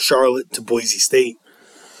transferred from Charlotte to Boise State,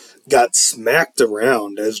 got smacked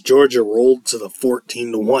around as Georgia rolled to the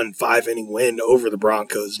 14-1 5-inning win over the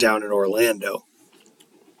Broncos down in Orlando.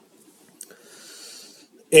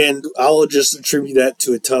 And I'll just attribute that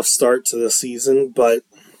to a tough start to the season, but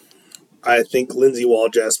I think Lindsey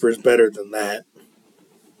Walljasper is better than that.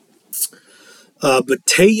 But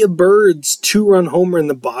Taya Bird's 2-run homer in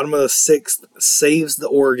the bottom of the 6th saves the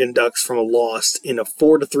Oregon Ducks from a loss in a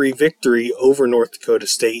 4-3 victory over North Dakota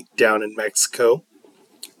State down in Mexico.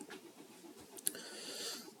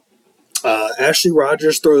 Ashley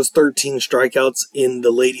Rogers throws 13 strikeouts in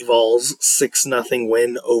the Lady Vols' 6-0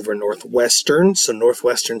 win over Northwestern. So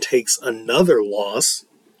Northwestern takes another loss,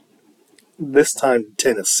 this time to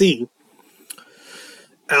Tennessee.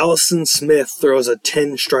 Allison Smith throws a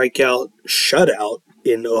 10-strikeout shutout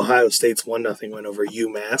in Ohio State's 1-0 win over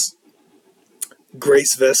UMass.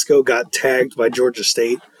 Grace Vesco got tagged by Georgia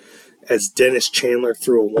State as Dennis Chandler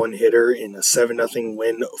threw a one-hitter in a 7-0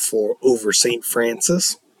 win over St.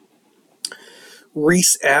 Francis.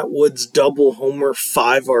 Reese Atwood's double homer,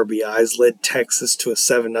 5 RBIs, led Texas to a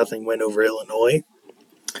 7-0 win over Illinois.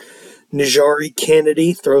 Najari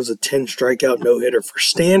Kennedy throws a 10-strikeout no-hitter for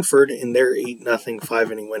Stanford in their 8-0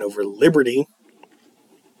 5-inning win over Liberty.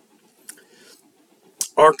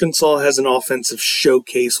 Arkansas has an offensive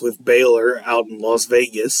showcase with Baylor out in Las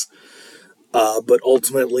Vegas, but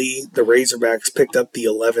ultimately the Razorbacks picked up the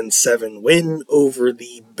 11-7 win over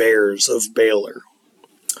the Bears of Baylor.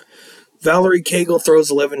 Valerie Cagle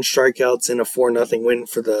throws 11 strikeouts in a 4-0 win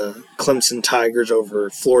for the Clemson Tigers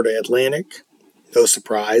over Florida Atlantic. No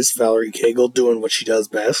surprise, Valerie Cagle doing what she does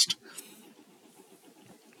best.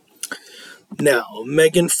 Now,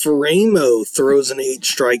 Megan Faramo throws an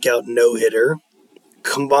 8-strikeout no-hitter,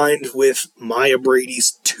 combined with Maya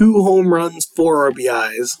Brady's 2 home runs, 4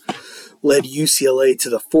 RBIs, led UCLA to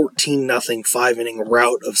the 14-0 5-inning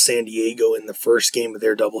rout of San Diego in the first game of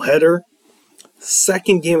their doubleheader.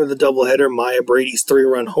 Second game of the doubleheader, Maya Brady's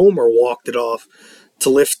 3-run homer walked it off to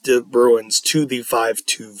lift the Bruins to the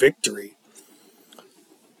 5-2 victory.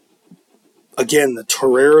 Again, the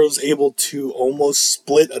Toreros able to almost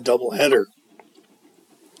split a doubleheader.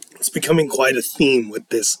 It's becoming quite a theme with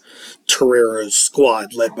this Toreros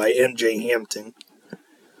squad led by MJ Hampton.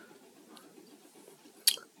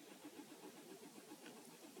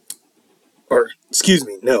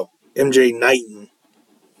 MJ Knighton.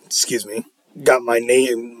 Got my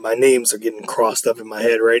names are getting crossed up in my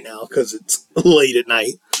head right now because it's late at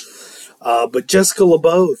night. But Jessica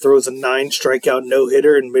LeBeau throws a 9-strikeout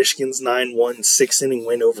no-hitter in Michigan's 9-1 6-inning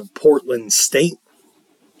win over Portland State.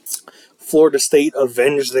 Florida State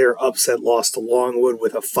avenged their upset loss to Longwood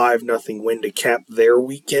with a 5-0 win to cap their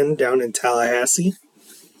weekend down in Tallahassee.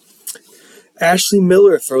 Ashley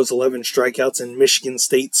Miller throws 11 strikeouts in Michigan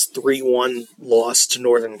State's 3-1 loss to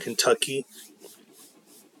Northern Kentucky.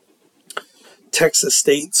 Texas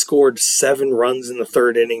State scored 7 runs in the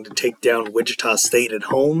 3rd inning to take down Wichita State at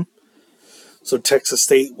home. So Texas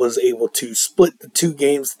State was able to split the 2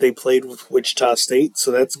 games that they played with Wichita State,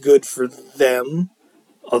 so that's good for them.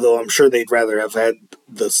 Although I'm sure they'd rather have had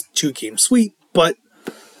the 2-game sweep. But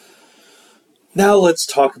now let's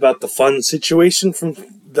talk about the fun situation from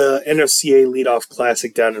the NFCA Leadoff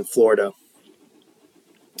Classic down in Florida.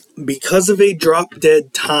 Because of a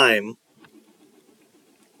drop-dead time,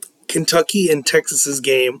 Kentucky and Texas's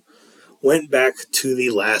game went back to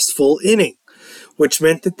the last full inning, which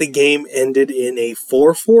meant that the game ended in a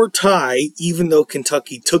 4-4 tie, even though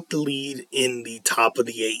Kentucky took the lead in the top of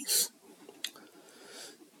the 8th.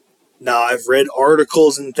 Now, I've read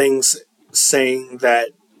articles and things saying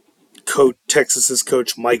that Texas's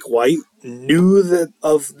coach Mike White knew that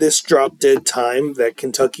of this drop dead time that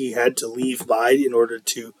Kentucky had to leave by in order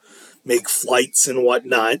to make flights and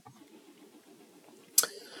whatnot,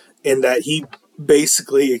 and that he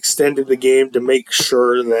basically extended the game to make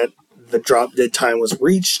sure that the drop dead time was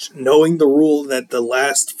reached, knowing the rule that the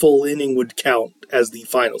last full inning would count as the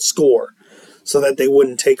final score, so that they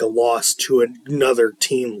wouldn't take a loss to another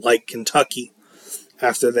team like Kentucky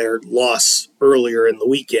after their loss earlier in the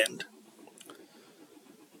weekend.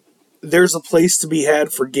 There's a place to be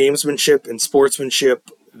had for gamesmanship and sportsmanship.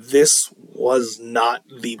 This was not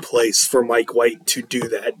the place for Mike White to do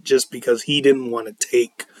that, just because he didn't want to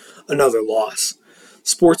take another loss.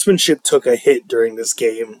 Sportsmanship took a hit during this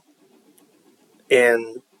game,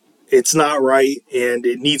 and it's not right, and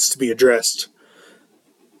it needs to be addressed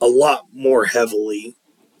a lot more heavily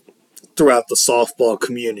throughout the softball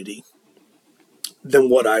community than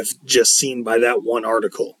what I've just seen by that one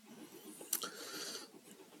article.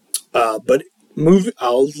 But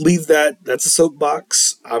I'll leave that. That's a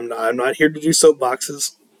soapbox. I'm not here to do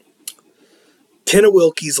soapboxes. Kenneth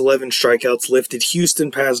Wilkie's 11 strikeouts lifted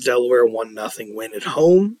Houston past Delaware 1-0 win at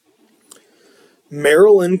home.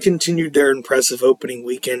 Maryland continued their impressive opening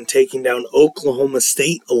weekend, taking down Oklahoma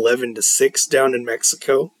State 11-6 down in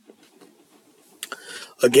Mexico.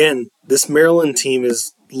 Again, this Maryland team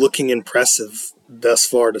is looking impressive thus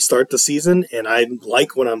far to start the season, and I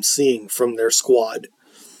like what I'm seeing from their squad.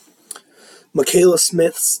 Michaela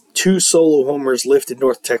Smith's 2 solo homers lifted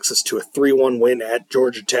North Texas to a 3-1 win at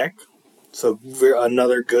Georgia Tech. So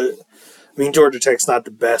another good... I mean, Georgia Tech's not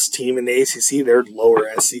the best team in the ACC. They're lower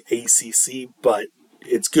ACC, but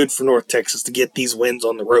it's good for North Texas to get these wins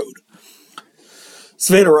on the road.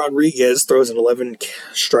 Savannah Rodriguez throws an 11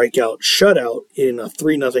 strikeout shutout in a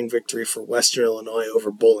 3-0 victory for Western Illinois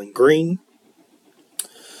over Bowling Green.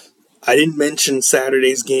 I didn't mention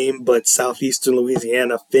Saturday's game, but Southeastern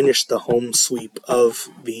Louisiana finished the home sweep of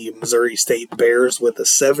the Missouri State Bears with a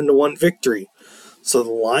 7-1 victory. So the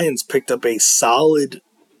Lions picked up a solid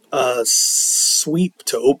sweep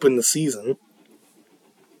to open the season.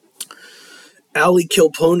 Ali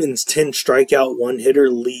Kilponen's 10 strikeout, 1-hitter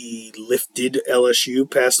lead lifted LSU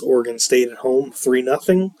past Oregon State at home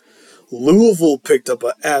 3-0. Louisville picked up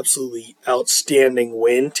an absolutely outstanding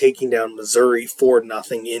win, taking down Missouri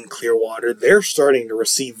 4-0 in Clearwater. They're starting to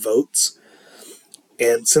receive votes.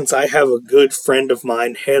 And since I have a good friend of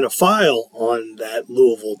mine, Hannah File, on that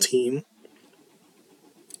Louisville team,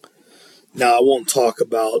 now I won't talk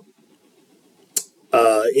about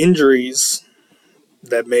injuries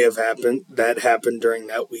that may have happened, during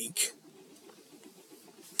that week,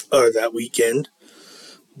 or that weekend.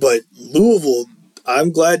 But Louisville,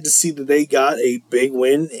 I'm glad to see that they got a big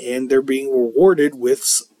win, and they're being rewarded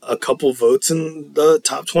with a couple votes in the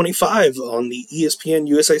top 25 on the ESPN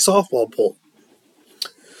USA softball poll.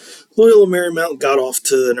 Loyola Marymount got off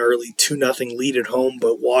to an early 2-0 lead at home,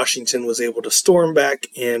 but Washington was able to storm back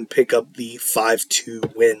and pick up the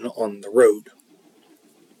 5-2 win on the road.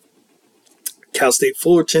 Cal State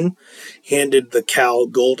Fullerton handed the Cal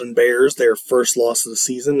Golden Bears their first loss of the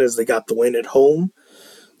season as they got the win at home,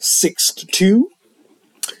 6-2.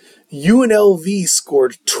 UNLV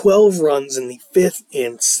scored 12 runs in the 5th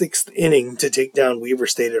and 6th inning to take down Weber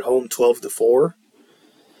State at home 12-4,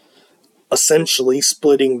 essentially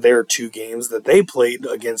splitting their 2 games that they played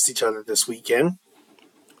against each other this weekend.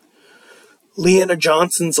 Leanna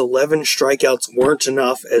Johnson's 11 strikeouts weren't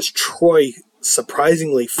enough as Troy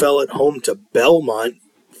surprisingly fell at home to Belmont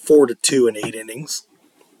 4-2 in 8 innings.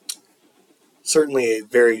 Certainly a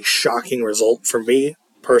very shocking result for me,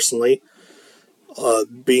 personally,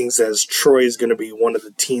 being as Troy is going to be one of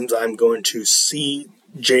the teams I'm going to see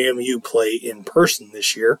JMU play in person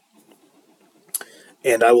this year.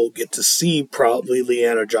 And I will get to see probably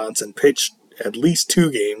Leanna Johnson pitch at least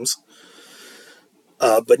 2 games.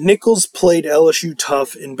 But Nichols played LSU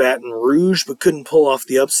tough in Baton Rouge, but couldn't pull off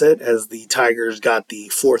the upset as the Tigers got the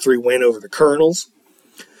 4-3 win over the Colonels.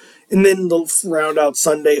 And then to round out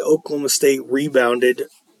Sunday, Oklahoma State rebounded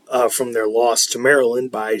from their loss to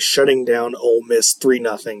Maryland by shutting down Ole Miss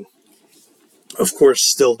 3-0. Of course,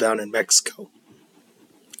 still down in Mexico.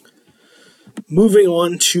 Moving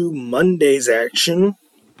on to Monday's action,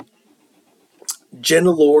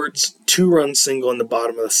 Jenna Lord's 2-run single in the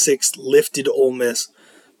bottom of the 6th lifted Ole Miss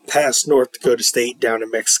past North Dakota State down in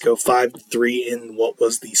Mexico 5-3 in what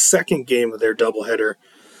was the second game of their doubleheader.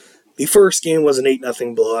 The first game was an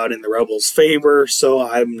 8-0 blowout in the Rebels' favor, so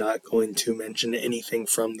I'm not going to mention anything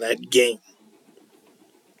from that game.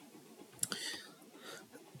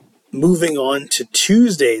 Moving on to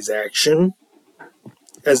Tuesday's action,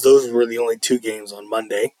 as those were the only 2 games on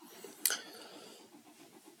Monday.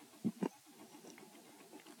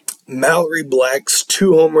 Mallory Black's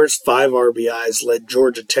 2 homers, 5 RBIs led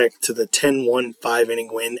Georgia Tech to the 10-1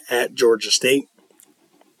 5-inning win at Georgia State,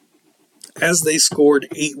 as they scored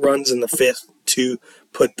 8 runs in the 5th to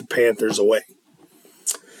put the Panthers away.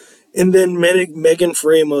 And then Megan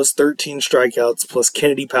Framos' 13 strikeouts plus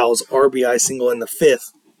Kennedy Powell's RBI single in the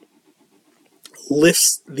 5th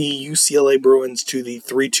lifts the UCLA Bruins to the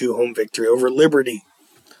 3-2 home victory over Liberty.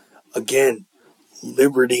 Again,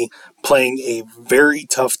 Liberty playing a very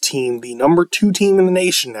tough team, the number 2 team in the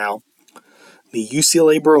nation now, the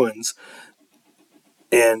UCLA Bruins.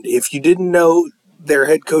 And if you didn't know, their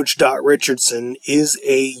head coach, Dot Richardson, is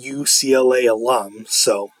a UCLA alum,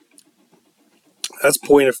 so that's a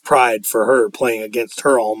point of pride for her playing against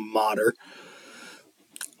her alma mater.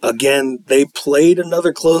 Again, they played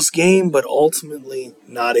another close game, but ultimately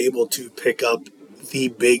not able to pick up the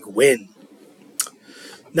big win.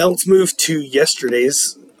 Now let's move to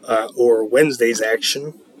yesterday's or Wednesday's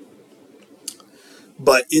action.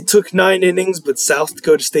 But it took 9 innings, but South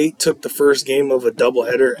Dakota State took the first game of a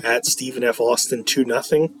doubleheader at Stephen F. Austin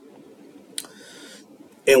 2-0.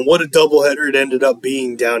 And what a doubleheader it ended up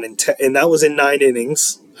being down in and that was in 9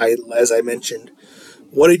 innings, as I mentioned.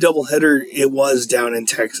 What a doubleheader it was down in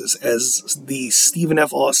Texas, as the Stephen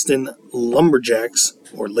F. Austin Lumberjacks,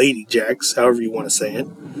 or Lady Jacks, however you want to say it,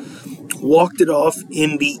 walked it off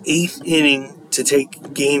in the 8th inning to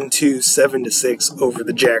take Game 2 7-6 over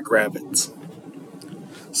the Jackrabbits.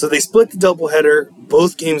 So they split the doubleheader.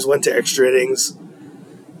 Both games went to extra innings.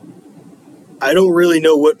 I don't really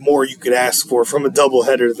know what more you could ask for from a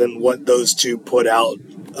doubleheader than what those two put out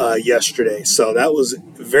yesterday. So that was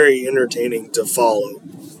very entertaining to follow.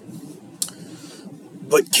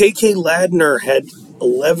 But KK Ladner had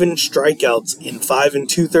 11 strikeouts in 5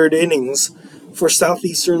 2/3 innings for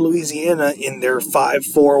Southeastern Louisiana in their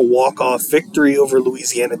 5-4 walk-off victory over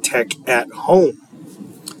Louisiana Tech at home.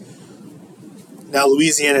 Now,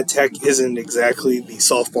 Louisiana Tech isn't exactly the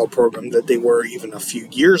softball program that they were even a few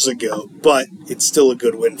years ago, but it's still a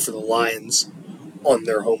good win for the Lions on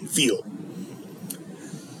their home field.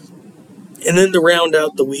 And then to round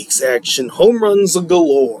out the week's action, home runs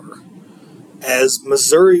galore, as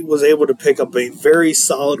Missouri was able to pick up a very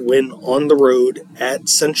solid win on the road at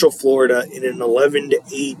Central Florida in an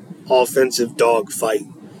 11-8 offensive dogfight.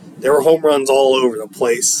 There were home runs all over the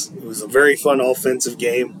place. It was a very fun offensive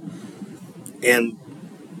game. And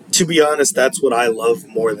to be honest, that's what I love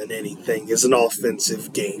more than anything, is an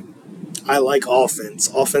offensive game. I like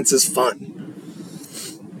offense. Offense is fun.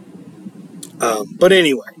 But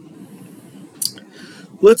anyway,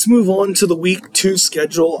 let's move on to the Week 2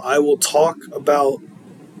 schedule. I will talk about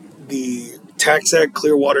the TaxAct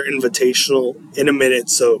Clearwater Invitational in a minute,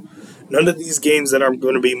 so none of these games that I'm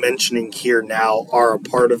going to be mentioning here now are a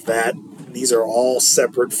part of that. These are all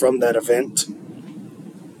separate from that event.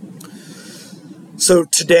 So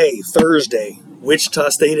today, Thursday, Wichita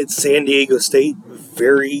State at San Diego State.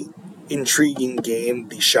 Very intriguing game.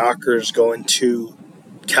 The Shockers going to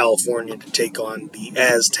California to take on the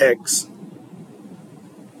Aztecs.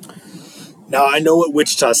 Now, I know what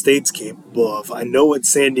Wichita State's capable of. I know what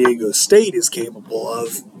San Diego State is capable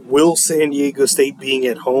of. Will San Diego State being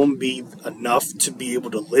at home be enough to be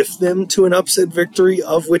able to lift them to an upset victory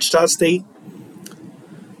of Wichita State?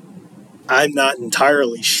 I'm not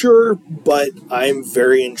entirely sure, but I'm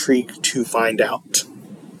very intrigued to find out.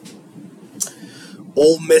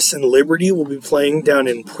 Ole Miss and Liberty will be playing down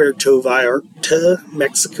in Puerto Vallarta,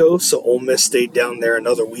 Mexico, so Ole Miss stayed down there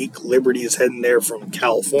another week. Liberty is heading there from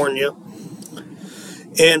California.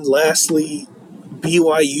 And lastly,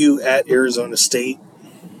 BYU at Arizona State.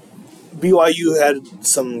 BYU had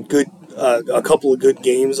some good, a couple of good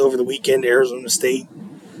games over the weekend. Arizona State,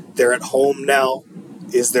 they're at home now.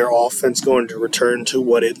 Is their offense going to return to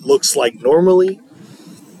what it looks like normally?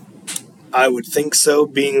 I would think so,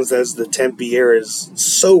 being as the Tempe air is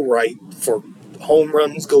so ripe for home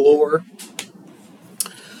runs galore.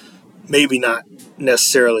 Maybe not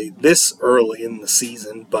necessarily this early in the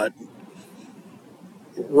season, but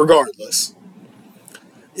regardless,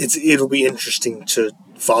 it'll be interesting to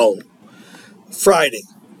follow. Friday,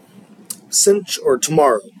 or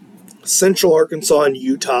tomorrow, Central Arkansas and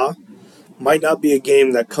Utah. Might not be a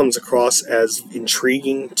game that comes across as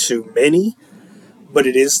intriguing to many, but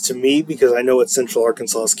it is to me because I know what Central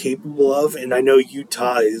Arkansas is capable of, and I know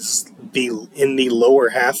Utah is in the lower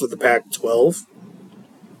half of the Pac-12.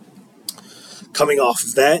 Coming off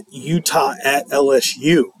of that, Utah at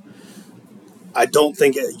LSU. I don't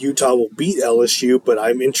think Utah will beat LSU, but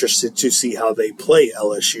I'm interested to see how they play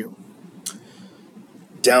LSU.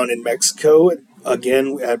 Down in Mexico,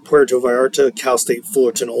 again at Puerto Vallarta, Cal State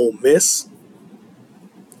Fullerton Ole Miss.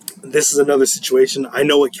 this is another situation. I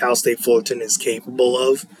know what Cal State Fullerton is capable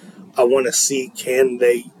of. I want to see, can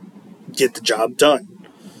they get the job done?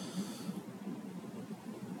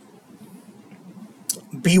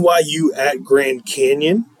 BYU at Grand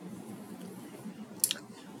Canyon.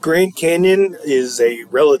 Grand Canyon is a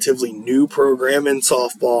relatively new program in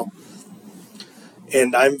softball,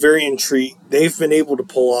 and I'm very intrigued. They've been able to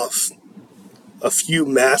pull off a few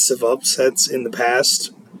massive upsets in the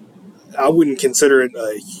past. I wouldn't consider it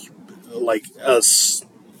a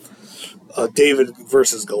David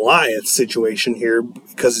versus Goliath situation here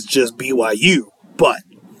because it's just BYU, but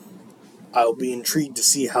I'll be intrigued to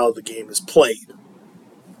see how the game is played.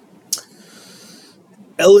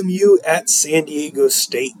 LMU at San Diego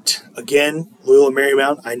State. Again, Loyola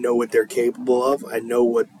Marymount, I know what they're capable of. I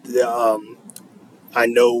know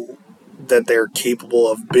that they're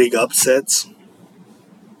capable of big upsets.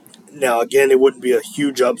 Now, again, it wouldn't be a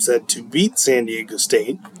huge upset to beat San Diego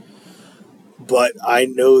State, but I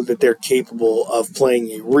know that they're capable of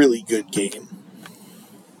playing a really good game.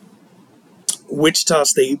 Wichita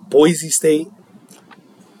State, Boise State.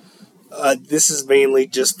 This is mainly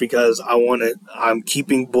just because I'm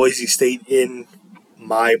keeping Boise State in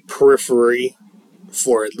my periphery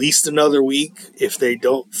for at least another week. If they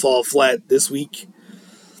don't fall flat this week,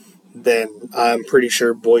 then I'm pretty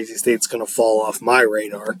sure Boise State's going to fall off my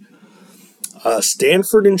radar.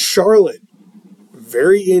 Stanford and Charlotte.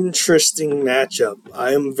 Very interesting matchup.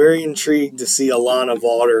 I am very intrigued to see Alana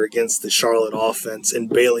Vaughter against the Charlotte offense and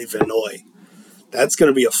Bailey Vanoy. That's going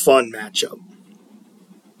to be a fun matchup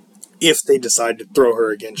if they decide to throw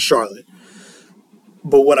her against Charlotte.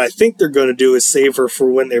 But what I think they're going to do is save her for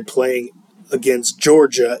when they're playing against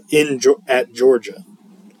Georgia at Georgia.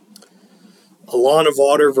 Alana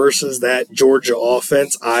Vaughter versus that Georgia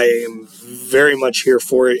offense, I am very much here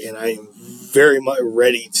for it, and I am very much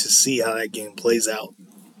ready to see how that game plays out.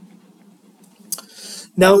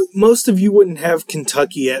 Now, most of you wouldn't have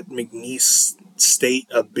Kentucky at McNeese State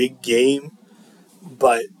a big game,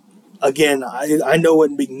 but again, I know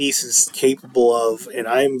what McNeese is capable of, and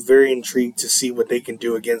I am very intrigued to see what they can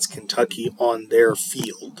do against Kentucky on their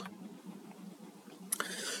field.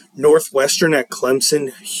 Northwestern at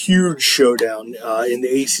Clemson, huge showdown in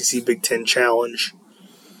the ACC Big Ten Challenge.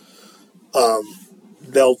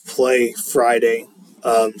 They'll play Friday,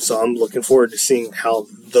 so I'm looking forward to seeing how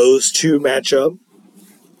those two match up.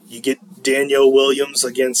 You get Danielle Williams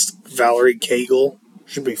against Valerie Cagle.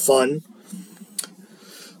 Should be fun.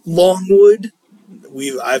 Longwood,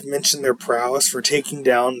 I've mentioned their prowess for taking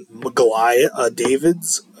down Goliath.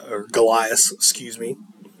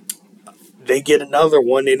 They get another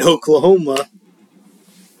one in Oklahoma.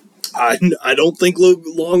 I don't think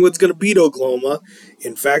Longwood's going to beat Oklahoma.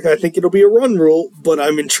 In fact, I think it'll be a run rule, but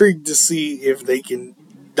I'm intrigued to see if they can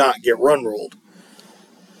not get run ruled.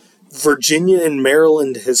 Virginia and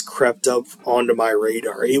Maryland has crept up onto my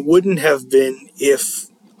radar. It wouldn't have been if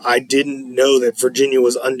I didn't know that Virginia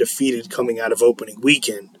was undefeated coming out of opening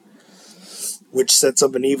weekend, which sets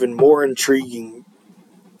up an even more intriguing,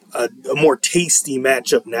 a more tasty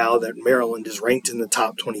matchup now that Maryland is ranked in the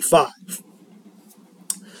top 25.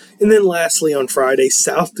 And then lastly on Friday,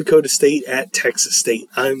 South Dakota State at Texas State.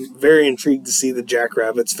 I'm very intrigued to see the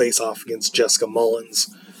Jackrabbits face off against Jessica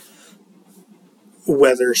Mullins,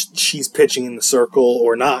 whether she's pitching in the circle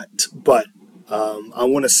or not. But I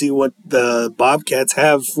want to see what the Bobcats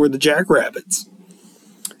have for the Jackrabbits.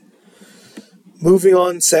 Moving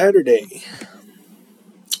on Saturday.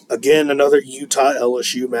 Again, another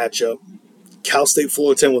Utah-LSU matchup. Cal State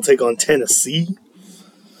Fullerton will take on Tennessee.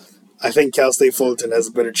 I think Cal State Fullerton has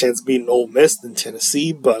a better chance of beating Ole Miss than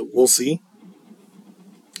Tennessee, but we'll see.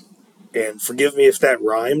 And forgive me if that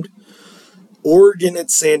rhymed. Oregon at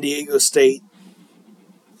San Diego State.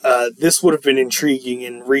 This would have been intriguing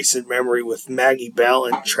in recent memory with Maggie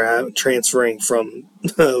Ballant transferring from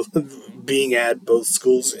being at both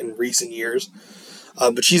schools in recent years.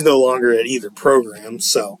 But she's no longer at either program,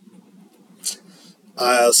 so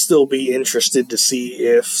I'll still be interested to see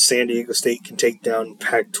if San Diego State can take down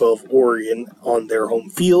Pac-12 Oregon on their home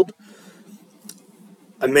field.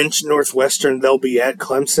 I mentioned Northwestern, they'll be at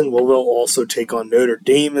Clemson. Well, they'll also take on Notre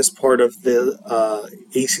Dame as part of the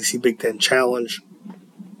ACC Big Ten Challenge.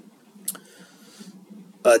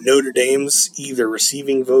 Notre Dame's either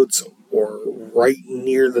receiving votes or right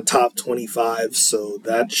near the top 25, so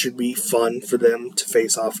that should be fun for them to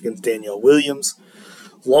face off against Danielle Williams.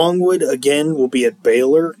 Longwood, again, will be at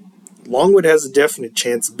Baylor. Longwood has a definite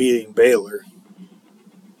chance of beating Baylor.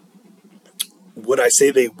 Would I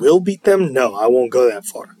say they will beat them? No, I won't go that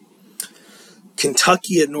far.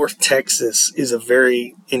 Kentucky at North Texas is a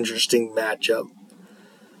very interesting matchup.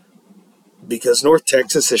 because North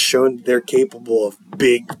Texas has shown they're capable of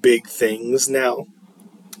big, big things now.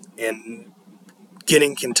 And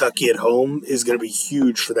getting Kentucky at home is going to be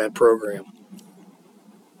huge for that program.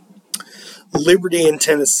 Liberty and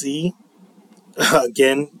Tennessee.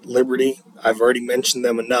 Again, Liberty, I've already mentioned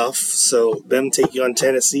them enough, so them taking on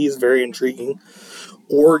Tennessee is very intriguing.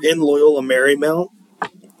 Oregon, Loyola Marymount.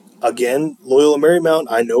 Again, Loyola Marymount,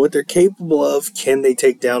 I know what they're capable of. Can they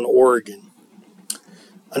take down Oregon?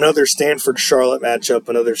 Another Stanford-Charlotte matchup,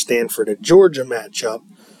 another Stanford at Georgia matchup.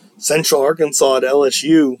 Central Arkansas at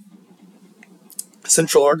LSU.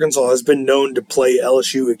 Central Arkansas has been known to play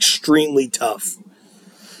LSU extremely tough.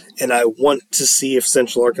 And I want to see if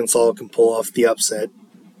Central Arkansas can pull off the upset.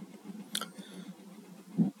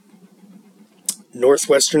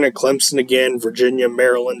 Northwestern at Clemson again. Virginia,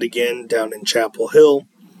 Maryland again down in Chapel Hill.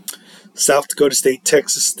 South Dakota State,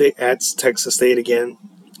 Texas State at Texas State again.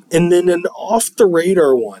 And then an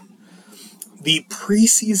off-the-radar one. The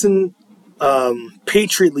preseason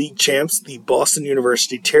Patriot League champs, the Boston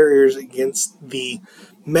University Terriers, against the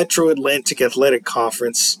Metro Atlantic Athletic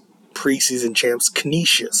Conference preseason champs,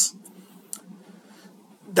 Canisius.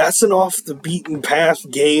 That's an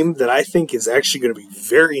off-the-beaten-path game that I think is actually going to be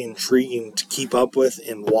very intriguing to keep up with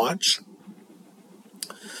and watch.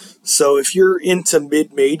 So if you're into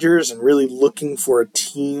mid-majors and really looking for a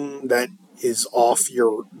team that is off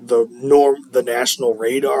the national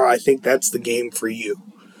radar, I think that's the game for you.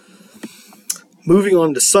 Moving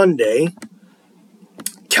on to Sunday,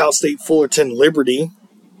 Cal State Fullerton Liberty.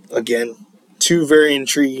 Again, two very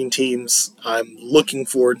intriguing teams. I'm looking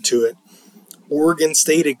forward to it. Oregon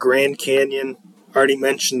State at Grand Canyon. Already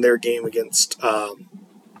mentioned their game against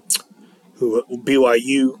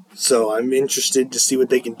BYU, so I'm interested to see what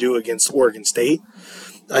they can do against Oregon State.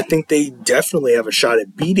 I think they definitely have a shot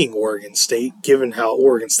at beating Oregon State, given how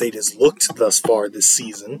Oregon State has looked thus far this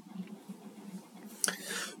season.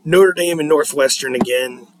 Notre Dame and Northwestern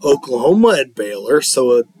again. Oklahoma at Baylor,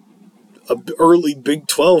 so a early Big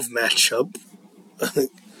 12 matchup,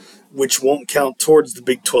 which won't count towards the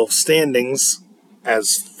Big 12 standings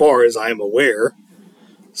as far as I'm aware.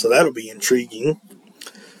 So that'll be intriguing.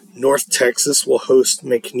 North Texas will host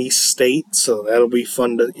McNeese State, so that'll be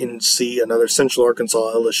fun to see. Another Central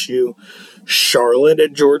Arkansas LSU. Charlotte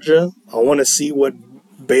at Georgia. I want to see what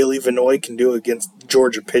Bailey Vinoy can do against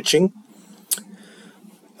Georgia pitching.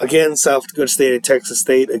 Again, South Dakota State at Texas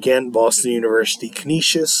State. Again, Boston University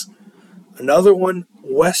Canisius. Another one,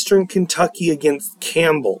 Western Kentucky against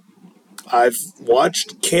Campbell. I've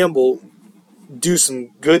watched Campbell do some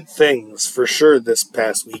good things for sure this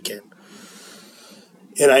past weekend.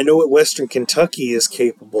 And I know what Western Kentucky is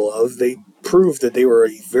capable of. They proved that they were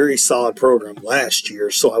a very solid program last year,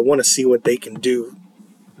 so I want to see what they can do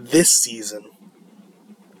this season.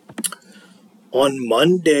 On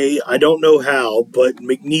Monday, I don't know how, but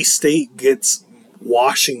McNeese State gets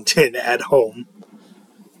Washington at home.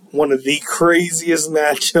 One of the craziest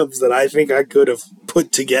matchups that I think I could have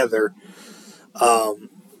put together.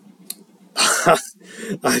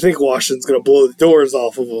 I think Washington's going to blow the doors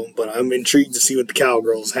off of them, but I'm intrigued to see what the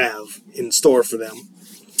Cowgirls have in store for them.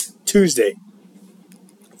 Tuesday,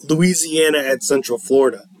 Louisiana at Central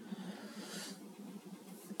Florida.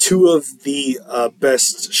 Two of the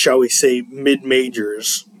best, shall we say,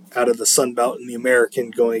 mid-majors out of the Sun Belt and the American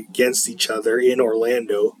going against each other in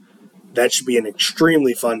Orlando. That should be an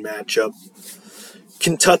extremely fun matchup.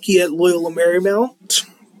 Kentucky at Loyola Marymount.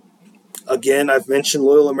 Again, I've mentioned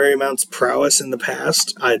Loyola Marymount's prowess in the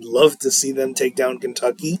past. I'd love to see them take down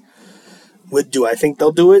Kentucky. Do I think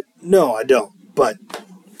they'll do it? No, I don't. But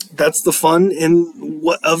that's the fun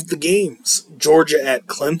of the games. Georgia at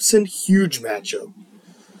Clemson, huge matchup.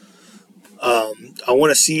 I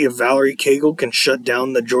want to see if Valerie Cagle can shut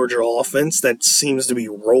down the Georgia offense that seems to be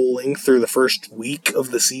rolling through the first week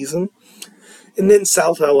of the season. And then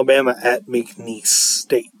South Alabama at McNeese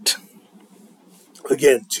State.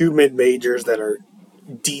 Again, two mid-majors that are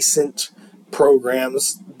decent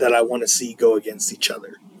programs that I want to see go against each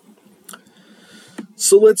other.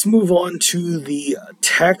 So let's move on to the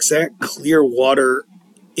TaxAct Clearwater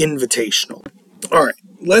Invitational. All right,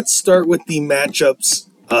 let's start with the matchups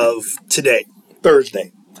of today,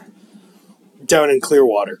 Thursday, down in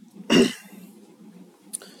Clearwater.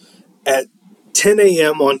 At 10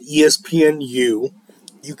 a.m. on ESPNU,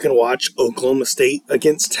 you can watch Oklahoma State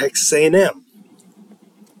against Texas A&M.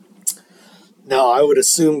 Now, I would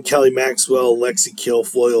assume Kelly Maxwell, Lexi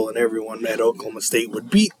Kilfoyle, and everyone at Oklahoma State would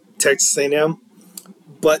beat Texas A&M,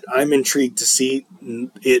 but I'm intrigued to see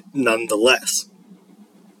it nonetheless.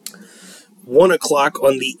 1 o'clock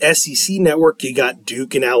on the SEC network, you got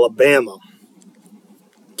Duke and Alabama.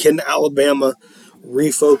 Can Alabama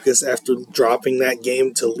refocus after dropping that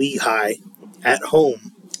game to Lehigh at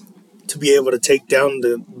home to be able to take down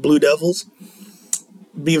the Blue Devils.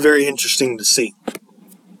 Be very interesting to see.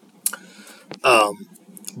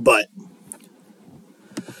 But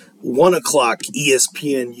 1 o'clock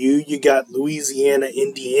ESPNU, you got Louisiana,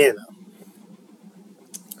 Indiana.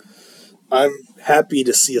 I'm happy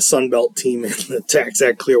to see a Sunbelt team in the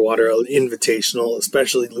TaxAct Clearwater Invitational,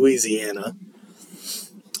 especially Louisiana.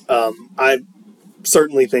 I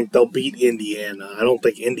certainly think they'll beat Indiana. I don't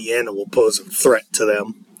think Indiana will pose a threat to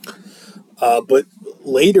them. But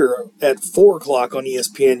later at 4 o'clock on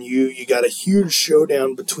ESPNU, you got a huge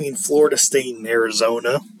showdown between Florida State and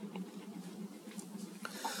Arizona.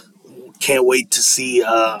 Can't wait to see.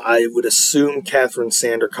 I would assume Catherine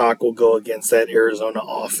Sandercock will go against that Arizona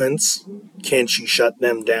offense. Can she shut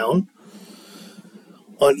them down?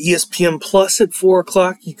 On ESPN Plus at 4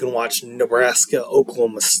 o'clock, you can watch Nebraska,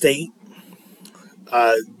 Oklahoma State.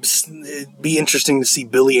 It'd be interesting to see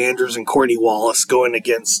Billy Andrews and Courtney Wallace going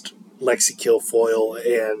against Lexi Kilfoyle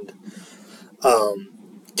and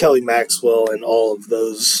Kelly Maxwell and all of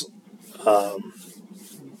those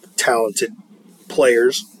talented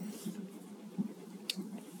players.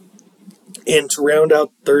 And to round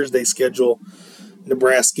out Thursday's schedule,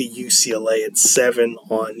 Nebraska UCLA at 7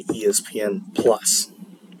 on ESPN+.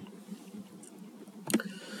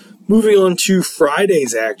 Moving on to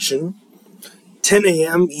Friday's action, 10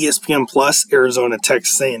 a.m. ESPN+, Arizona,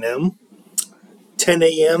 Texas A&M. 10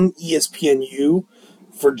 a.m. ESPNU,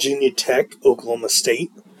 Virginia Tech, Oklahoma State.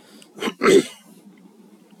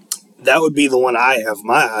 That would be the one I have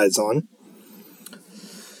my eyes on.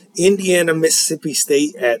 Indiana, Mississippi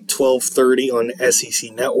State at 12:30 on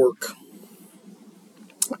SEC Network.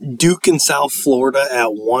 Duke and South Florida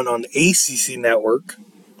at 1 on ACC Network.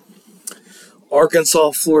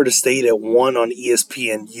 Arkansas, Florida State at 1 on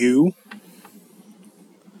ESPNU.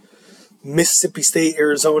 Mississippi State,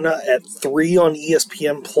 Arizona at 3 on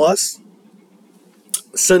ESPN+.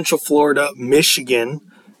 Central Florida, Michigan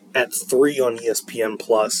at 3 on ESPN+.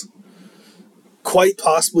 Quite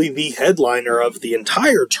possibly the headliner of the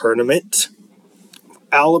entire tournament,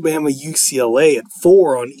 Alabama, UCLA at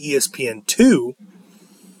 4 on ESPN2.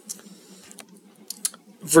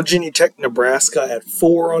 Virginia Tech, Nebraska at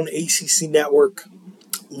 4 on ACC Network.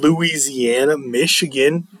 Louisiana,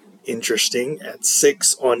 Michigan, interesting, at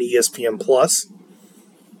 6 on ESPN+.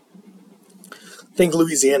 I think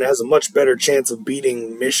Louisiana has a much better chance of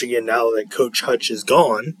beating Michigan now that Coach Hutch is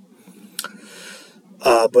gone.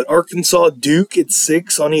 But Arkansas, Duke at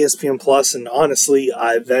 6 on ESPN+, and honestly,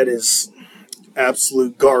 that is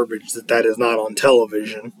absolute garbage that is not on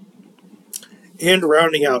television. And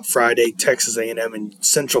rounding out Friday, Texas A&M and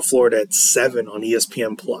Central Florida at 7 on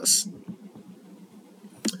ESPN+.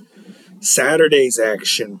 Saturday's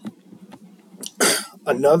action.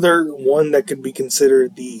 Another one that could be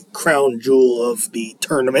considered the crown jewel of the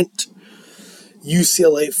tournament.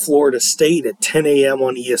 UCLA, Florida State at 10 a.m.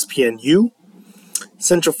 on ESPNU.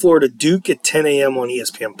 Central Florida, Duke at 10 a.m. on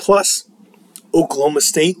ESPN+. Oklahoma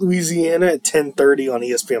State, Louisiana at 10:30 on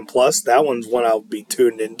ESPN+. That one's one I'll be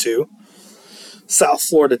tuned into. South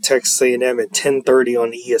Florida, Texas A&M at 10:30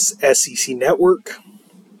 on SEC Network.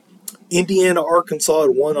 Indiana, Arkansas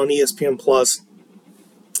at 1 on ESPN+.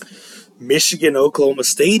 Michigan, Oklahoma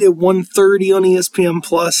State at 1:30 on ESPN+.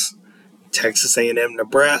 Texas A&M,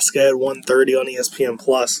 Nebraska at 1:30 on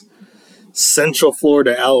ESPN+. Central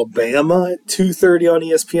Florida, Alabama at 2:30 on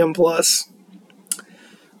ESPN+.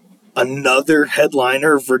 Another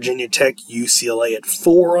headliner, Virginia Tech, UCLA at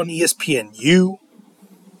 4 on ESPNU.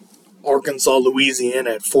 Arkansas,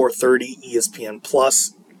 Louisiana at 4:30 ESPN+.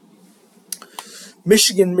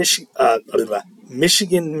 Michigan,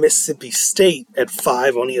 Mississippi State at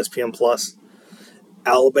 5 on ESPN+.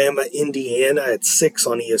 Alabama, Indiana at 6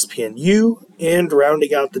 on ESPNU. And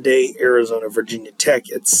rounding out the day, Arizona, Virginia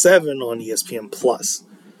Tech at 7 on ESPN+.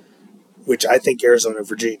 Which I think Arizona,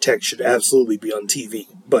 Virginia Tech should absolutely be on TV.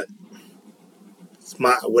 But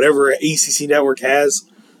whatever ACC Network has,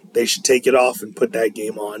 they should take it off and put that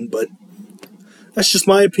game on. But that's just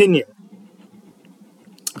my opinion.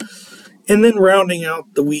 And then rounding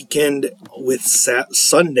out the weekend with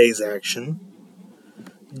Sunday's action,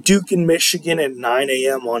 Duke and Michigan at 9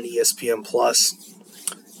 a.m. on ESPN+.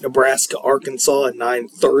 Nebraska, Arkansas at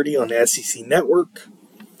 9:30 on SEC Network.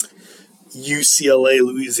 UCLA,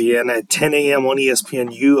 Louisiana at 10 a.m. on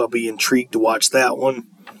ESPNU. I'll be intrigued to watch that one.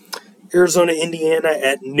 Arizona, Indiana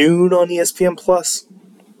at noon on ESPN+.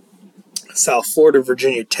 South Florida,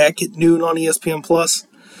 Virginia Tech at noon on ESPN+.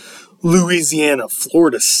 Louisiana,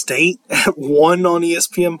 Florida State at 1 on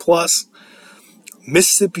ESPN+.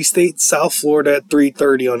 Mississippi State, South Florida at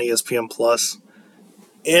 3:30 on ESPN+.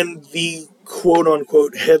 And the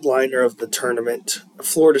quote-unquote headliner of the tournament,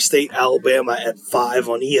 Florida State, Alabama at 5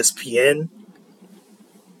 on ESPN.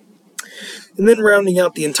 And then rounding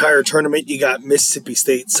out the entire tournament, you got Mississippi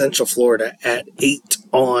State, Central Florida at 8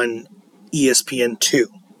 on ESPN2.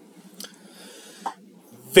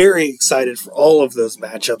 Very excited for all of those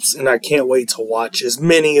matchups, and I can't wait to watch as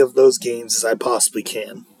many of those games as I possibly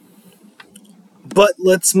can. But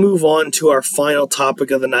let's move on to our final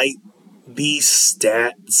topic of the night, the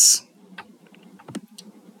stats.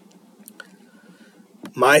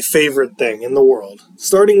 My favorite thing in the world.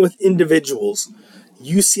 Starting with individuals,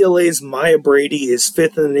 UCLA's Maya Brady is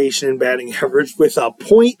 5th in the nation in batting average with a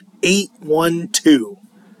 .812.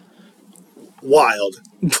 Wild.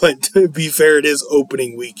 But to be fair, it is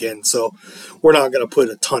opening weekend, so we're not going to put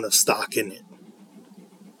a ton of stock in it.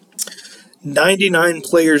 99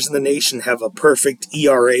 players in the nation have a perfect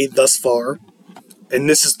ERA thus far, and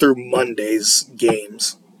this is through Monday's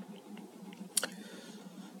games.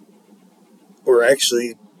 Or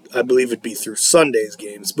actually, I believe it'd be through Sunday's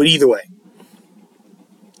games, but either way.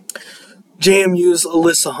 JMU's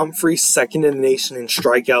Alyssa Humphrey, 2nd in the nation in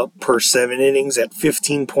strikeout per 7 innings at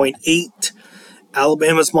 15.8.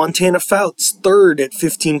 Alabama's Montana Fouts, 3rd at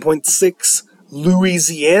 15.6.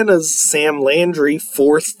 Louisiana's Sam Landry,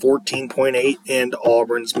 4th, 14.8. And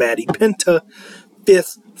Auburn's Maddie Penta,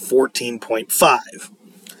 5th, 14.5.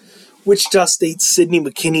 Wichita State's Sydney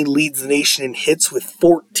McKinney leads the nation in hits with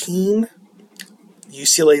 14.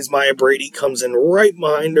 UCLA's Maya Brady comes in right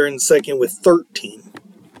behind her in second with 13.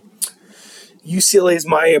 UCLA's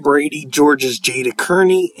Maya Brady, Georgia's Jada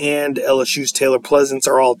Kearney, and LSU's Taylor Pleasance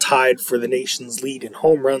are all tied for the nation's lead in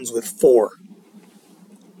home runs with 4.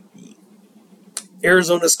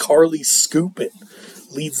 Arizona's Carly Scoopin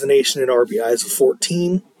leads the nation in RBIs with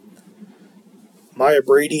 14. Maya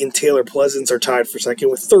Brady and Taylor Pleasance are tied for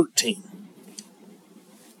second with 13.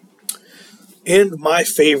 And my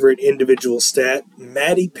favorite individual stat,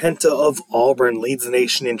 Maddie Penta of Auburn leads the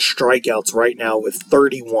nation in strikeouts right now with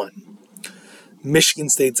 31. Michigan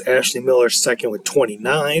State's Ashley Miller second with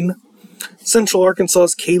 29. Central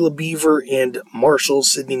Arkansas's Kayla Beaver and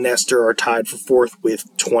Marshall's Sydney Nestor are tied for 4th with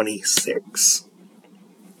 26.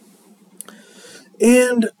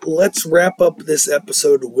 And let's wrap up this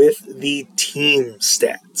episode with the team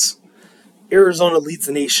stats. Arizona leads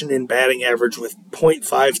the nation in batting average with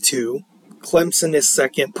 .52. Clemson is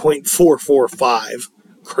second, .445.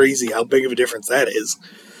 Crazy how big of a difference that is.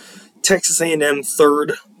 Texas A&M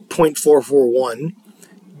third, .441.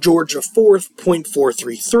 Georgia 4th,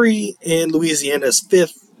 .433. And Louisiana's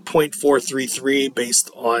 5th, .433 based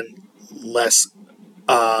on less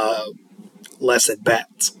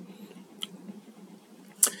at-bats.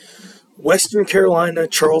 Western Carolina,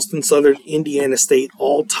 Charleston Southern, Indiana State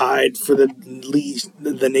all tied for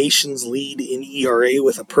the nation's lead in ERA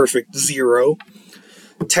with a perfect 0.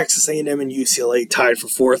 Texas A&M and UCLA tied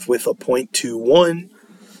for 4th with a .21.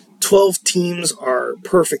 12 teams are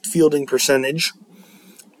perfect fielding percentage.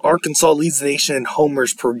 Arkansas leads the nation in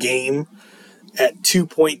homers per game at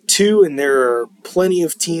 2.2, and there are plenty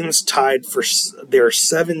of teams tied for. There are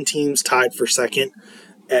 7 teams tied for second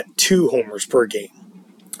at 2 homers per game.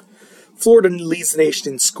 Florida leads the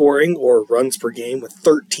nation in scoring, or runs per game, with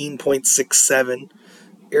 13.67.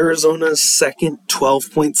 Arizona's second,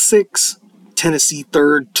 12.6. Tennessee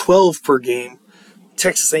third, 12 per game.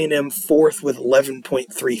 Texas A&M 4th with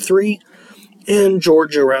 11.33. And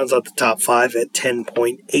Georgia rounds out the top 5 at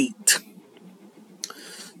 10.8.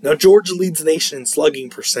 Now, Georgia leads the nation in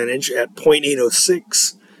slugging percentage at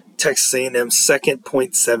 .806. Texas A&M second,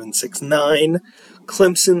 .769.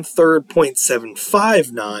 Clemson third,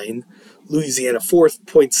 .759. Louisiana 4th,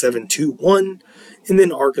 .721, and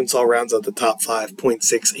then Arkansas rounds out the top 5,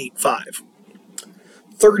 .685.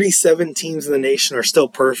 37 teams in the nation are still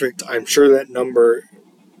perfect. I'm sure that number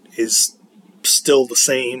is still the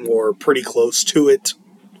same or pretty close to it.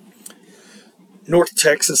 North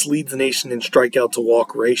Texas leads the nation in strikeout to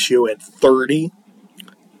walk ratio at 30.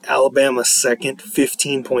 Alabama second,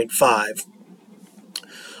 15.5.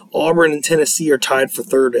 Auburn and Tennessee are tied for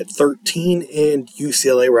 3rd at 13, and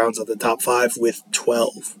UCLA rounds out the top 5 with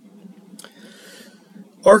 12.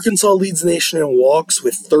 Arkansas leads the nation in walks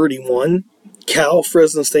with 31. Cal,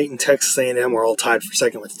 Fresno State, and Texas A&M are all tied for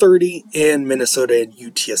 2nd with 30, and Minnesota and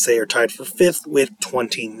UTSA are tied for 5th with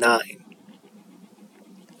 29.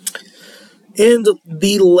 And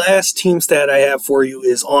the last team stat I have for you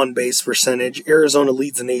is on-base percentage. Arizona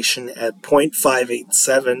leads the nation at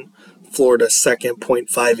 .587. Florida second,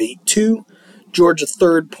 .582. Georgia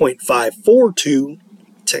third, .542.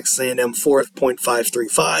 Texas A&M fourth,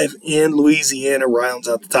 .535. And Louisiana rounds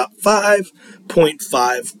out the top 5,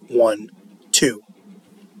 .512.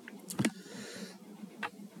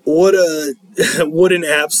 what an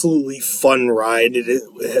absolutely fun ride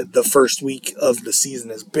the first week of the season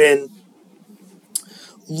has been.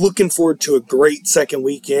 Looking forward to a great second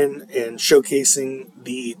weekend and showcasing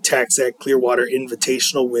the TaxAct Clearwater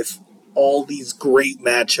Invitational with all these great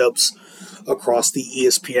matchups across the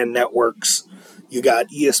ESPN networks. You got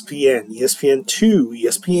ESPN, ESPN2,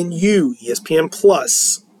 ESPNU, ESPN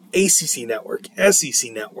Plus, ACC Network,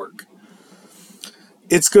 SEC Network.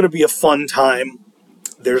 It's going to be a fun time.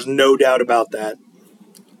 There's no doubt about that.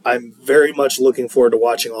 I'm very much looking forward to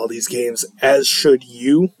watching all these games, as should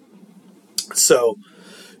you. So,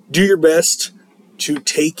 do your best to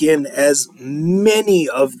take in as many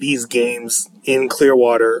of these games in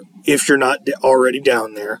Clearwater, if you're not already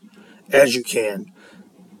down there, as you can.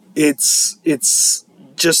 It's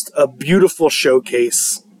just a beautiful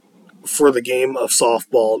showcase for the game of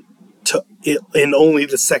softball in only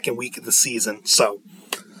the second week of the season. So,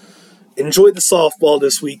 enjoy the softball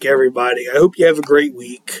this week, everybody. I hope you have a great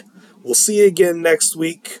week. We'll see you again next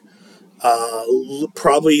week.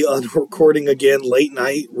 Probably on recording again late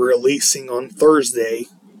night, releasing on Thursday.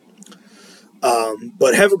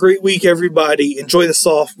 But have a great week, everybody. Enjoy the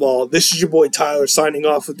softball. This is your boy Tyler signing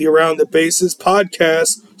off with the Around the Bases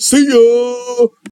podcast. See ya!